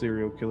most of the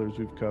serial killers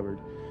we've covered,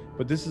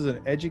 but this is an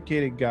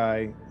educated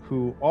guy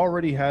who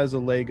already has a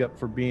leg up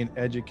for being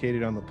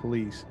educated on the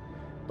police,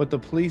 but the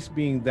police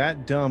being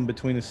that dumb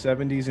between the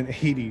 70s and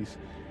 80s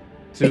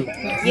to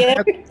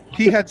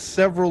he had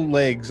several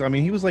legs. I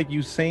mean, he was like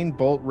Usain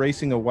Bolt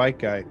racing a white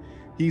guy.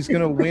 He's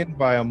gonna win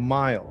by a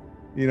mile.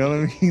 You know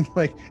what I mean?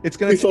 Like, it's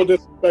gonna be so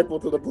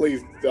disrespectful to the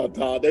police,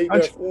 Todd.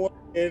 They're sworn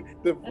in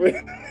the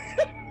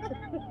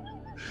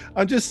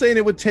I'm just saying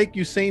it would take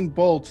Usain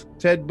Bolt,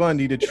 Ted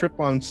Bundy, to trip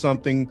on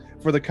something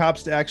for the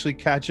cops to actually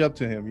catch up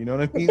to him. You know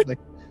what I mean? Like,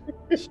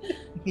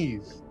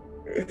 jeez.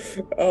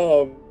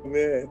 Oh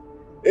man.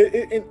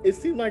 It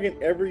seems like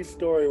in every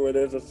story where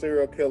there's a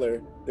serial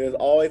killer, there's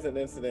always an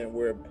incident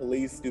where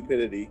police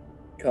stupidity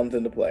comes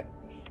into play.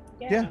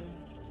 Yeah.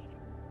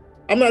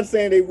 I'm not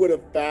saying they would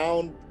have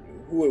found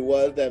who it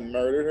was that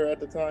murdered her at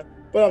the time,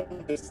 but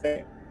I'm just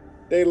saying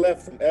they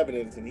left some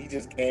evidence and he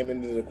just came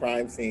into the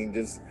crime scene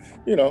just,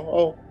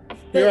 oh,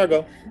 here I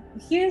go.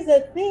 Here's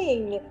the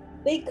thing.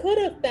 They could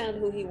have found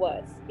who he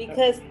was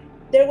because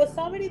there was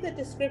already the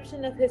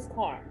description of his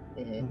car.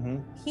 Mm-hmm.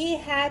 He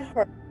had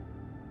her.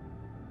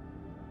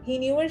 He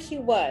knew where she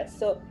was.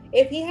 So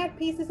if he had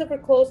pieces of her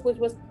clothes, which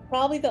was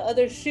probably the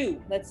other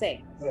shoe, let's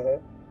say,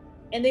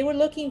 and they were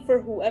looking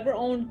for whoever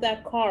owned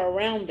that car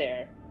around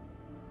there,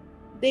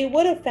 they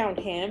would have found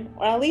him,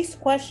 or at least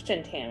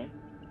questioned him,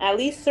 at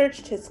least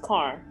searched his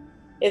car.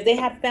 If they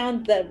had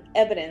found the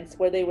evidence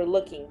where they were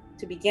looking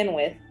to begin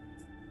with,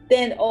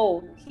 then,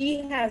 oh,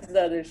 he has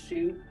the other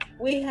shoe.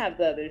 We have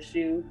the other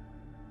shoe.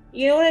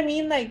 You know what I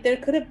mean? Like, there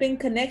could have been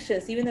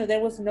connections, even though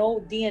there was no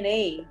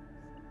DNA.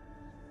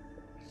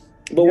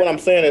 But what I'm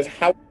saying is,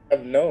 how would you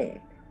have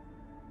known?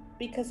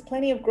 Because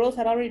plenty of girls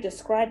had already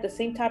described the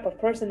same type of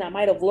person that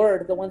might have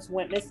lured the ones who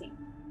went missing.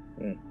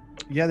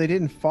 Yeah, they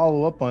didn't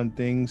follow up on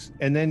things.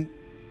 And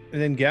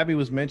then Gabby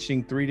was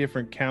mentioning 3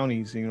 different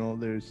counties.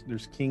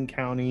 There's King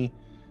County.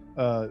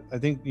 I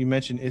think you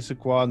mentioned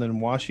Issaquah, and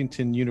then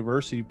Washington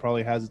University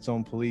probably has its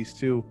own police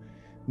too.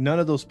 None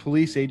of those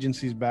police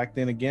agencies back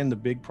then, again, the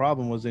big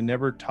problem was they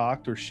never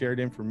talked or shared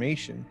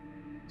information.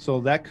 So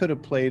that could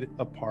have played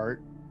a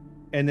part.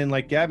 And then,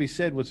 like Gabby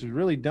said, which is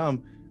really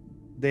dumb,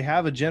 they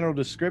have a general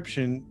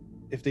description.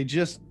 If they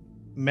just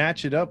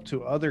match it up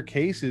to other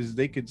cases,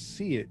 they could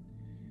see it.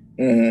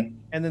 Mm-hmm.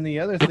 And then the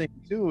other thing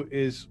too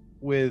is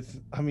this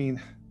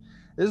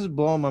is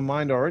blowing my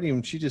mind already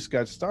when she just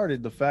got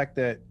started. The fact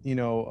that,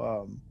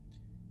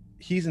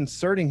 he's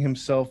inserting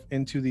himself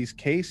into these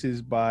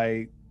cases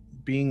by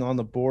being on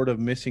the board of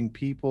missing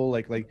people.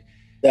 Like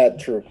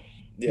that's true.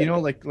 Yeah.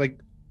 Like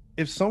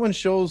if someone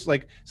shows,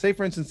 like, say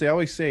for instance, they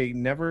always say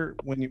never,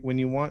 when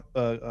you want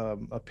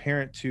a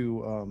parent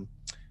to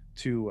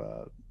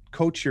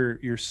coach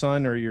your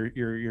son or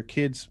your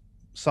kid's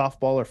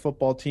softball or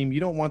football team, you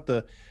don't want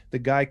the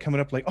guy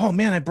coming up like, oh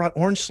man, I brought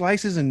orange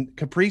slices and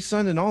Capri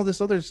Sun and all this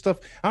other stuff,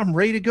 I'm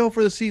ready to go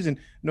for the season.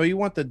 No, you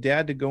want the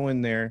dad to go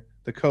in there,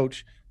 the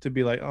coach, to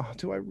be like, oh,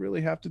 do I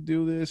really have to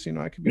do this?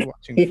 I could be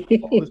watching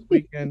football this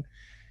weekend.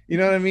 You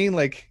know what I mean?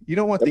 Like, you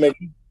don't want the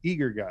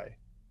eager guy.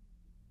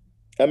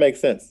 That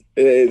makes sense.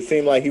 It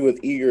seemed like he was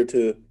eager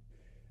to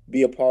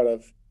be a part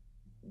of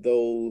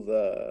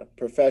those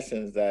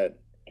professions that.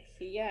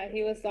 Yeah,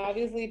 he was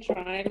obviously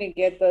trying to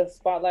get the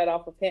spotlight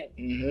off of him.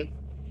 Mm-hmm.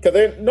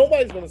 Because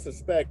nobody's going to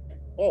suspect,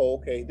 oh,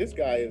 okay, this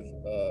guy is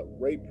a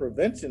rape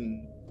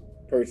prevention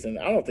person.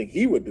 I don't think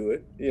he would do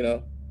it,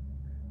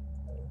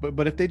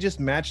 But if they just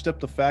matched up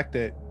the fact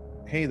that,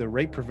 hey, the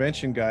rape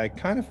prevention guy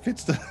kind of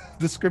fits the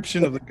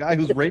description of the guy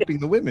who's raping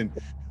the women.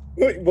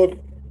 But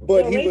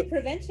the rape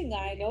prevention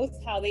guy knows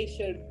how they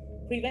should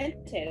prevent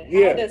it.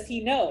 Yeah.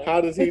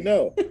 How does he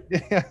know? Yeah,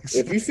 exactly.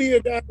 If you see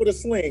a guy with a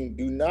sling,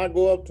 do not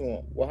go up to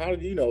him. Well, how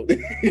did you know?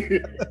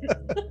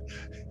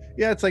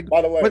 Yeah, it's like,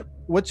 by the way,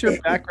 what's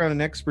your background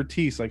and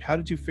expertise? Like, how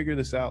did you figure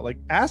this out? Like,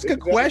 ask a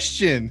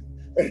question.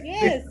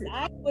 Yes,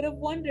 I would have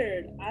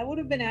wondered. I would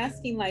have been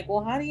asking, like,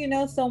 well, how do you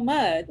know so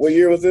much? What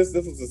year was this?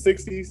 This was the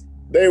 60s.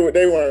 They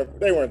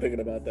weren't thinking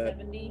about that.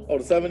 70s. Oh,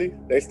 the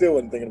 70s? They still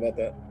wasn't thinking about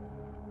that.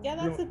 Yeah,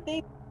 that's the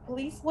thing.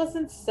 Police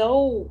wasn't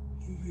so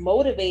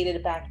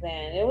motivated back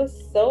then. It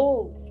was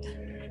so,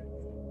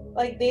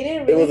 like, they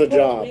didn't really put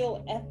a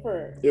real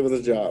effort. It was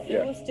a job.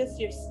 It was just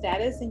your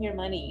status and your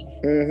money.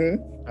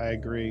 Mm-hmm. I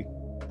agree.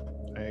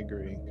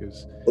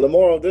 Because the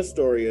moral of this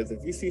story is,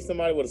 if you see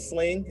somebody with a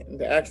sling and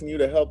they're asking you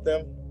to help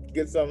them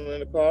get something in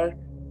the car,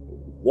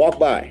 walk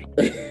by.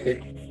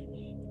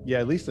 Yeah,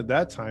 at least at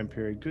that time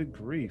period. Good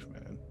grief,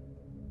 man.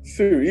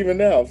 Shoot, even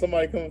now, if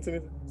somebody comes to me,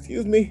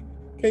 excuse me,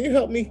 can you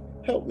help me?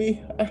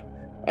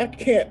 I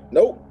can't.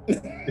 Nope.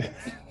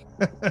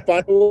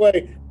 Find a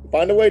way.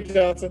 Find a way,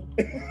 Johnson.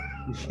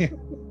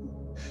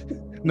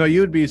 No,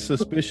 you would be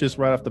suspicious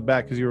right off the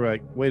bat because you're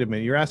like, wait a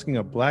minute, you're asking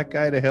a black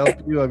guy to help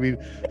you? I mean,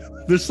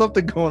 there's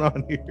something going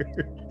on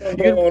here.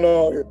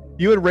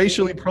 You would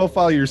racially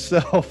profile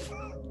yourself.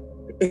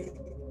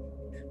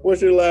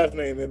 What's your last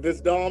name? Is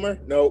this Dahmer?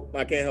 Nope,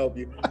 I can't help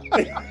you.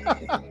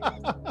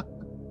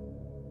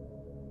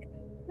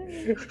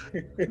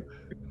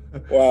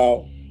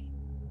 Wow.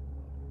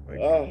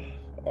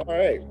 All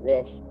right.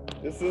 Well,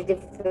 this is the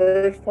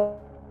first part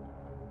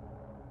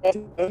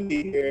of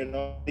Bundy here, and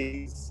all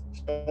these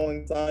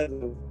showing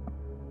signs of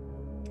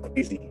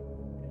crazy.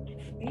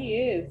 He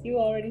is. You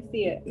already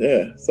see it.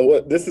 Yeah. So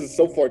what? This is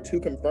so far 2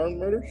 confirmed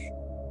murders.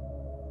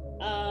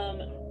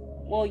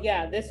 Well,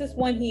 yeah. This is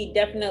one he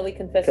definitely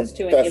confesses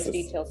to and gives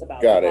details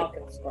about. Got the it.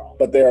 Hawkins girl.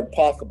 But there are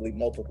possibly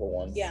multiple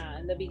ones. Yeah.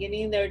 In the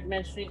beginning, they're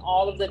mentioning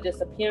all of the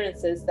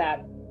disappearances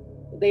that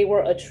they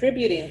were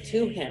attributing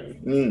to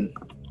him.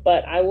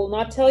 But I will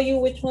not tell you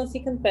which ones he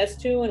confessed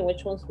to and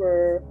which ones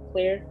were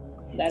clear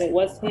that it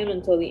was him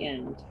until the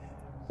end.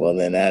 Well,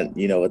 then that,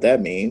 you know what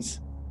that means.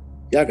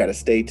 Y'all got to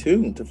stay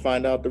tuned to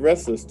find out the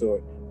rest of the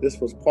story. This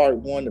was part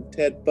 1 of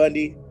Ted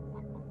Bundy,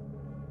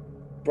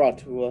 brought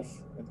to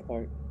us in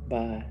part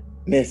by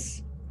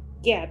Miss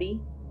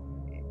Gabby.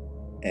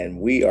 And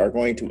we are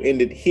going to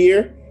end it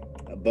here.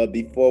 But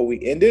before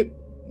we end it,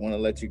 I want to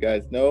let you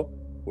guys know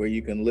where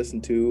you can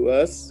listen to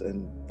us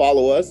and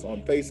follow us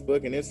on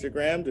Facebook and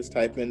Instagram. Just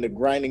type in the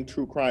Grinding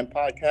True Crime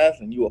Podcast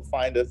and you will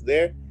find us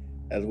there,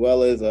 as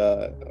well as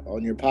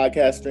on your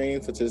podcast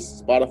streams such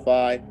as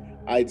Spotify,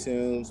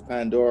 iTunes,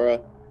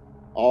 Pandora,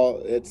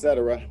 all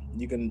etc.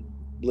 You can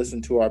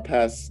listen to our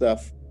past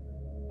stuff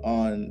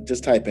on,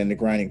 just type in the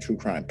Grinding True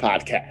Crime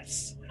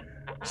Podcast.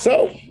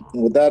 So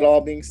with that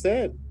all being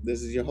said,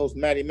 this is your host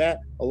Matty Matt,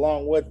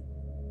 along with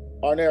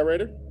our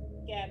narrator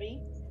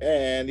Gabby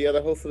and the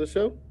other host of the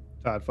show,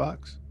 Todd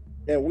Fox.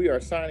 And we are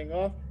signing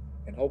off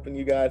and hoping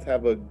you guys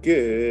have a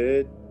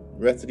good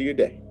rest of your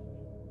day.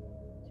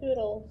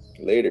 Toodles.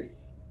 Later.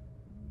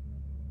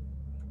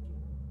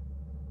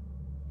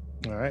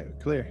 All right,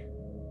 clear.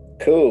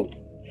 Cool.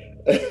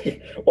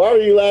 Why were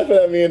you laughing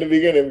at me in the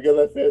beginning?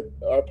 Because I said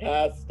our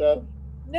past stuff?